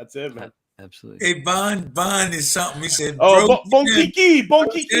 That's it, man. Absolutely. Hey, Bond is something. He said, Bon Kiki.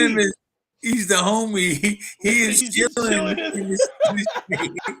 He's the homie. He is chilling.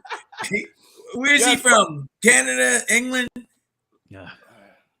 Where's he from? Canada, England? Yeah.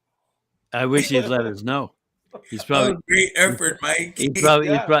 I wish he'd let us know. He's probably great effort, Mike.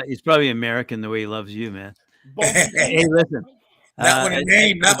 He's probably American the way he loves you, man. Hey, listen. Not with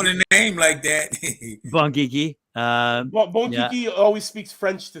a name like that. Bon Kiki. Bon Kiki always speaks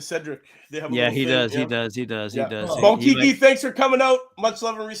French to Cedric. He does. Bon Kiki, thanks for coming out. Much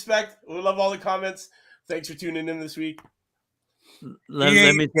love and respect. We love all the comments. Thanks for tuning in this week. Let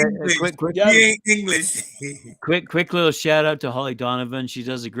me say he ain't English. quick little shout out to Holly Donovan. She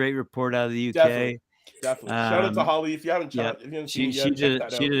does a great report out of the UK. Definitely. Shout out to Holly. If you haven't she did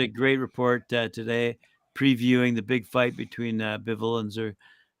a great report today, previewing the big fight between Bivol and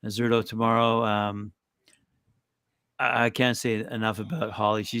Zurdo tomorrow. I can't say enough about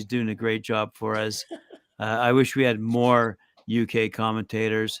Holly. She's doing a great job for us. I wish we had more UK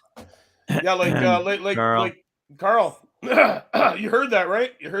commentators. Yeah, like Carl. You heard that,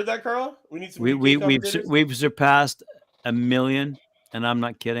 right? You heard that, Carl? We need some. We've surpassed 1 million, and I'm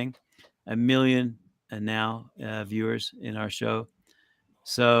not kidding. 1 million and now viewers in our show.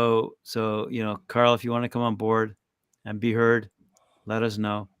 So Carl, if you want to come on board and be heard, let us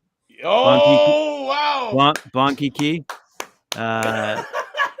know. Oh, wow. Bon Kiki. Oh,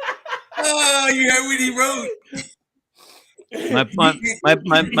 you heard what he wrote. My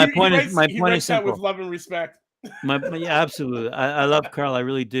point is simple. With love and respect. Absolutely. I love Carl. I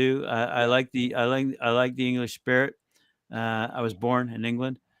really do. I like the English spirit. I was born in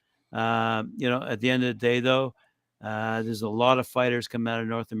England. At the end of the day, though, there's a lot of fighters come out of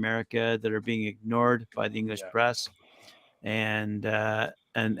North America that are being ignored by the English press, and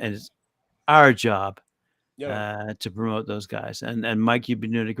it's our job to promote those guys. And Mike, you've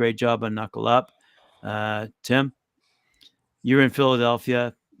been doing a great job on Knuckle Up. Tim, you're in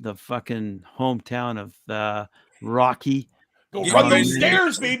Philadelphia, the fucking hometown of Rocky. Go run those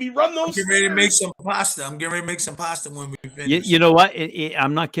stairs, baby. Run those stairs. I'm getting ready to make some pasta when we finish. You know what?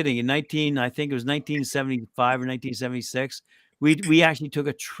 I'm not kidding. In I think it was 1975 or 1976, we actually took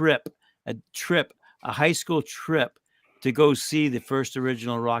a high school trip to go see the first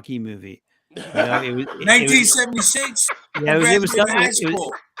original Rocky movie. It was 1976. Yeah, it was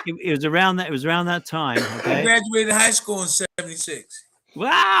around that. It was around that time. Okay? I graduated high school in 76.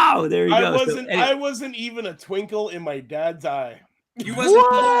 Wow, there you go. I wasn't even a twinkle in my dad's eye. You wasn't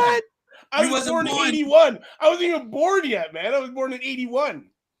what? I You was wasn't born in born. 81. I wasn't even born yet, man. I was born in 81.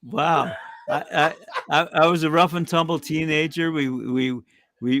 Wow. I was a rough and tumble teenager. We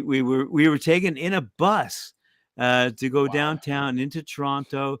were taken in a bus to go downtown into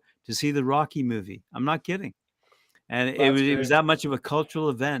Toronto to see the Rocky movie. I'm not kidding. And it That's was great. that much of a cultural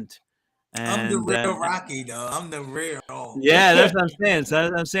event. I'm the And real Rocky, though. I'm the real. yeah, that's what I'm saying. So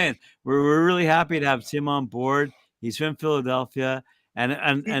that's what I'm saying. We're really happy to have Tim on board. He's from Philadelphia, and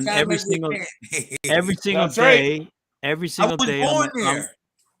every single That's right. day, every I single was day born there.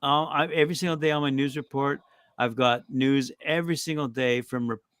 every single day on my news report, I've got news every single day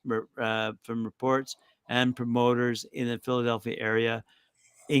from reports and promoters in the Philadelphia area,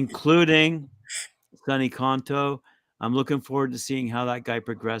 including Sonny Conto. I'm looking forward to seeing how that guy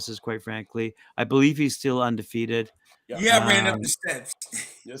progresses. Quite frankly, I believe he's still undefeated. Yeah, I ran up Um, the steps.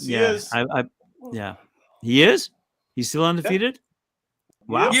 Yes, he yeah, is. yeah, he is. He's still undefeated.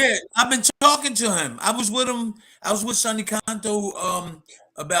 Wow. Yeah, I've been talking to him. I was with him. I was with Sonny Conto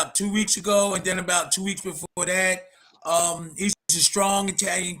about 2 weeks ago, and then about 2 weeks before that. He's a strong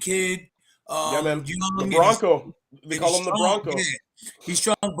Italian kid. Yeah, man. Young The and Bronco. They he's call him the strong, Bronco. yeah. He's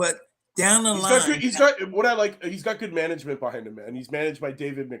strong, but down the He's line, got good. He's got what I like. He's got good management behind him, man. He's managed by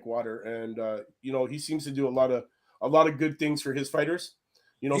David McWater, and you know he seems to do a lot of good things for his fighters.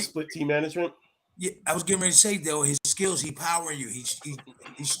 You know, He- split team management. yeah, I was getting ready to say though, his skills, he power you. He's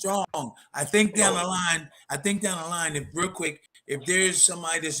strong. I think down the line, if real quick, if there's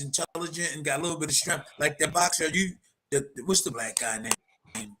somebody that's intelligent and got a little bit of strength, like that boxer, what's the black guy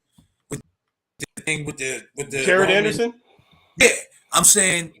name? With the thing with the Jared Roman- Anderson. Yeah, I'm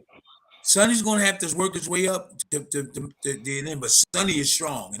saying Sonny's gonna have to work his way up to the end, but Sonny is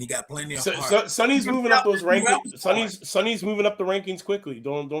strong and he got plenty of heart. Sonny's moving up those rankings. Sonny's moving up the rankings quickly.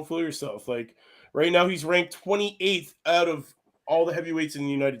 Don't fool yourself. Like right now, he's ranked 28th out of all the heavyweights in the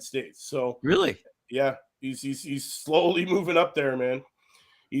United States. So Really? yeah, he's slowly moving up there, man.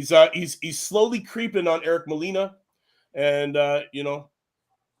 He's slowly creeping on Eric Molina, and you know,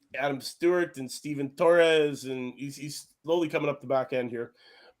 Adam Stewart and Steven Torres, and he's slowly coming up the back end here.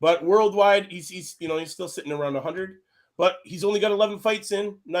 But worldwide, he's you know he's still sitting around 100, but he's only got 11 fights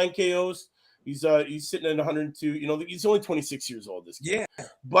in, 9 KOs. He's sitting at 102. You know, he's only 26 years old. This guy. Yeah,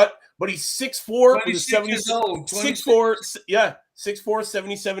 but he's 6'4" with a 26 years old, 6'4", yeah, 6'4",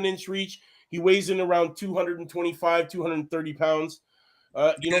 77-inch reach. He weighs in around 225, 230 pounds.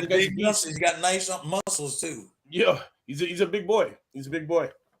 You know, the guy's a beast. He's got nice muscles too. Yeah, he's a big boy. He's a big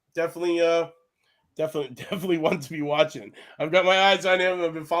boy. Definitely one to be watching. I've got my eyes on him.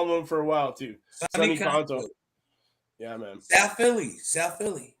 I've been following him for a while too. Sonny Conto. Yeah, man. South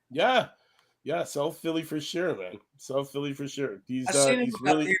Philly. Yeah, South Philly for sure, man. South Philly for sure. He's I seen him he's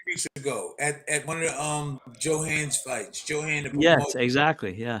about really 3 weeks ago at one of the Johan's fights. Johan, the Yes, promoter.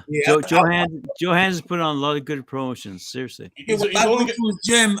 exactly. Yeah. Yeah, Johan has put on a lot of good promotions. Seriously. he's I only go to his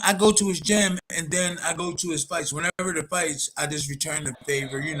gym. I go to his gym, and then I go to his fights. Whenever the fights, I just return the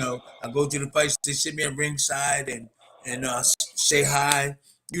favor. You know, I go to the fights. They sit me at ringside and say hi.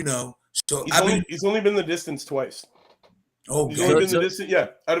 You know, so he's only been the distance twice. Oh, He's only been the distance. Yeah,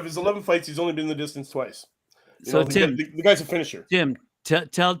 out of his 11 fights, he's only been the distance twice. You So know, Tim, the guy's a finisher. Tim,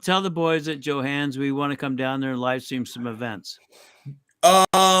 tell the boys at Johan's we want to come down there and live stream some events.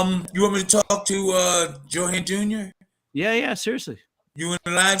 you want me to talk to Johan Jr.? Yeah, seriously. You want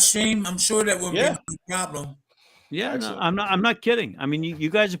to live stream? I'm sure that wouldn't Yeah. be no problem. Yeah, no, Excellent. I'm not kidding. I mean, you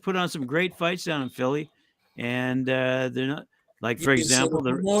guys have put on some great fights down in Philly, and they're not like, for Yeah, so example,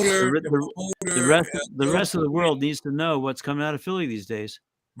 the rest of the world needs to know what's coming out of Philly these days.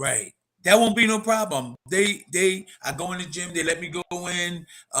 Right. That won't be no problem. I go in the gym, they let me go in.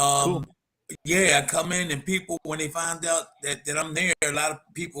 Cool. Yeah, I come in and people, when they find out that I'm there, a lot of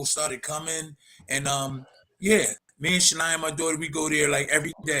people started coming. And yeah, me and Shania, my daughter, we go there like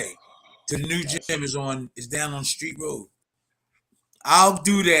every day. To the new gym is down on Street Road. I'll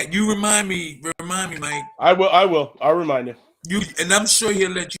do that. You remind me, Mike. I will. I'll remind you. And I'm sure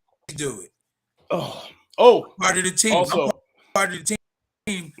he'll let you do it. Oh. Part of the team. Also, I'm part of the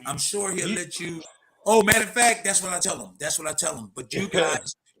team. I'm sure he'll let you. Oh, matter of fact, that's what I tell him. But you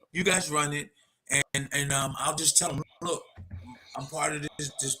guys run it, and I'll just tell him, look, I'm part of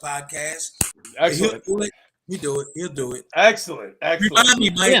this podcast. excellent. He'll do it. Excellent. Remind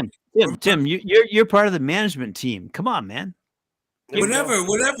me, Mike. Tim, you're part of the management team. Come on, man. Whatever.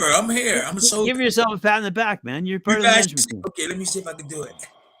 I'm here. I'm so. Give yourself a pat on the back, man. You're part You of the guys, management team. okay, let me see if I can do it.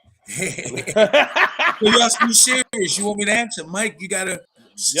 You ask me serious. You want me to answer, Mike? You gotta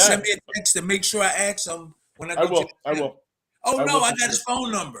send me a text to make sure I ask him when I go. I will. Oh I no, will I for got his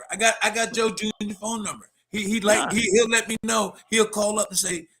phone number. I got Joe Jr.'s phone number. He'll let me know. He'll call up and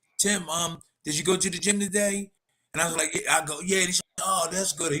say, Tim, did you go to the gym today? And I was like, yeah. I go, yeah. And he said, oh,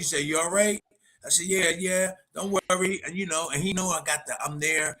 that's good. He said, you all right? I said, yeah. Don't worry. And and he know I'm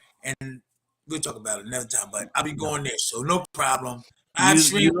there, and we'll talk about it another time. But I'll be going there, so no problem. I'm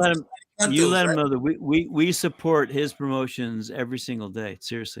You let him. You those, let him right? know that we support his promotions every single day.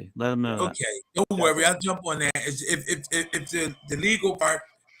 Seriously, let him know that. Okay, don't worry. I'll jump on that. If the legal part,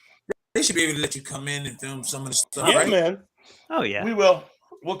 they should be able to let you come in and film some of the stuff, Yeah, right? man. Oh yeah. We will.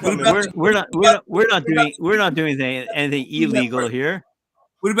 We'll come in. about We're not doing anything illegal network? here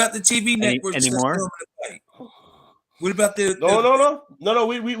What about the TV networks that's anymore. filming the fight? What about No.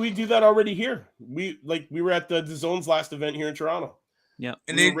 We do that already here. We were at the DAZN's last event here in Toronto. Yeah,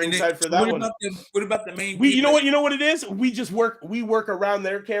 And we were ringside for that what one. What about the main? You know what it is? We just work around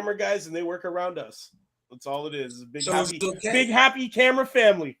their camera guys, and they work around us. That's all it is. Big happy camera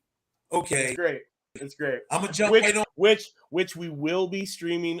family. Okay, It's great. I'm gonna jump right on. Which we will be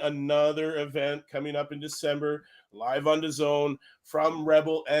streaming another event coming up in December, live on DAZN from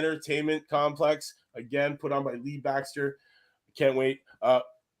Rebel Entertainment Complex. Again, put on by Lee Baxter. Can't wait.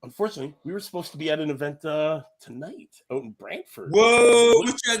 Unfortunately, we were supposed to be at an event tonight out in Brantford. Whoa, what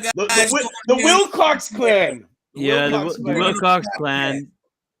you guys The Wilcox clan. the Wilcox clan.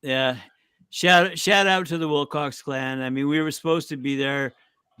 Yeah, shout out to the Wilcox clan. I mean, we were supposed to be there,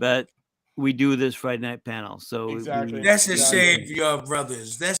 but we do this Friday night panel. So exactly. That's a shame for your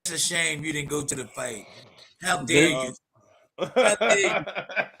brothers. That's a shame you didn't go to the fight. How dare you?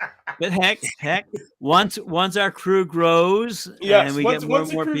 But heck, once our crew grows, and we get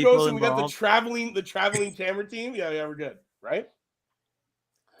more people and we got involved, the traveling camera team. Yeah, we're good, right?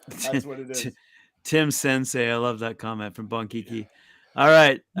 That's what it is. Tim Sensei, I love that comment from Bonkiki. All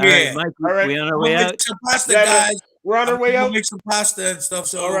right, Yeah. Mike, All right. we on our way out. Some pasta, Yeah, guys. We're on our way out. Make some pasta and stuff.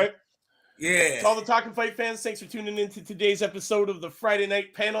 So All right. Yeah. To all the Talking Fight fans, thanks for tuning in to today's episode of the Friday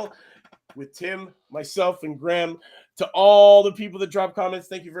Night Panel with Tim, myself, and Graham. To all the people that drop comments,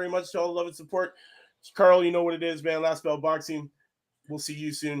 thank you very much. To all the love and support. Carl, you know what it is, man. Last Bell Boxing. We'll see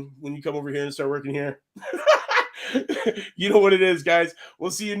you soon when you come over here and start working here. You know what it is, guys.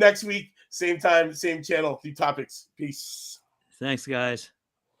 We'll see you next week. Same time, same channel, few topics. Peace. Thanks, guys.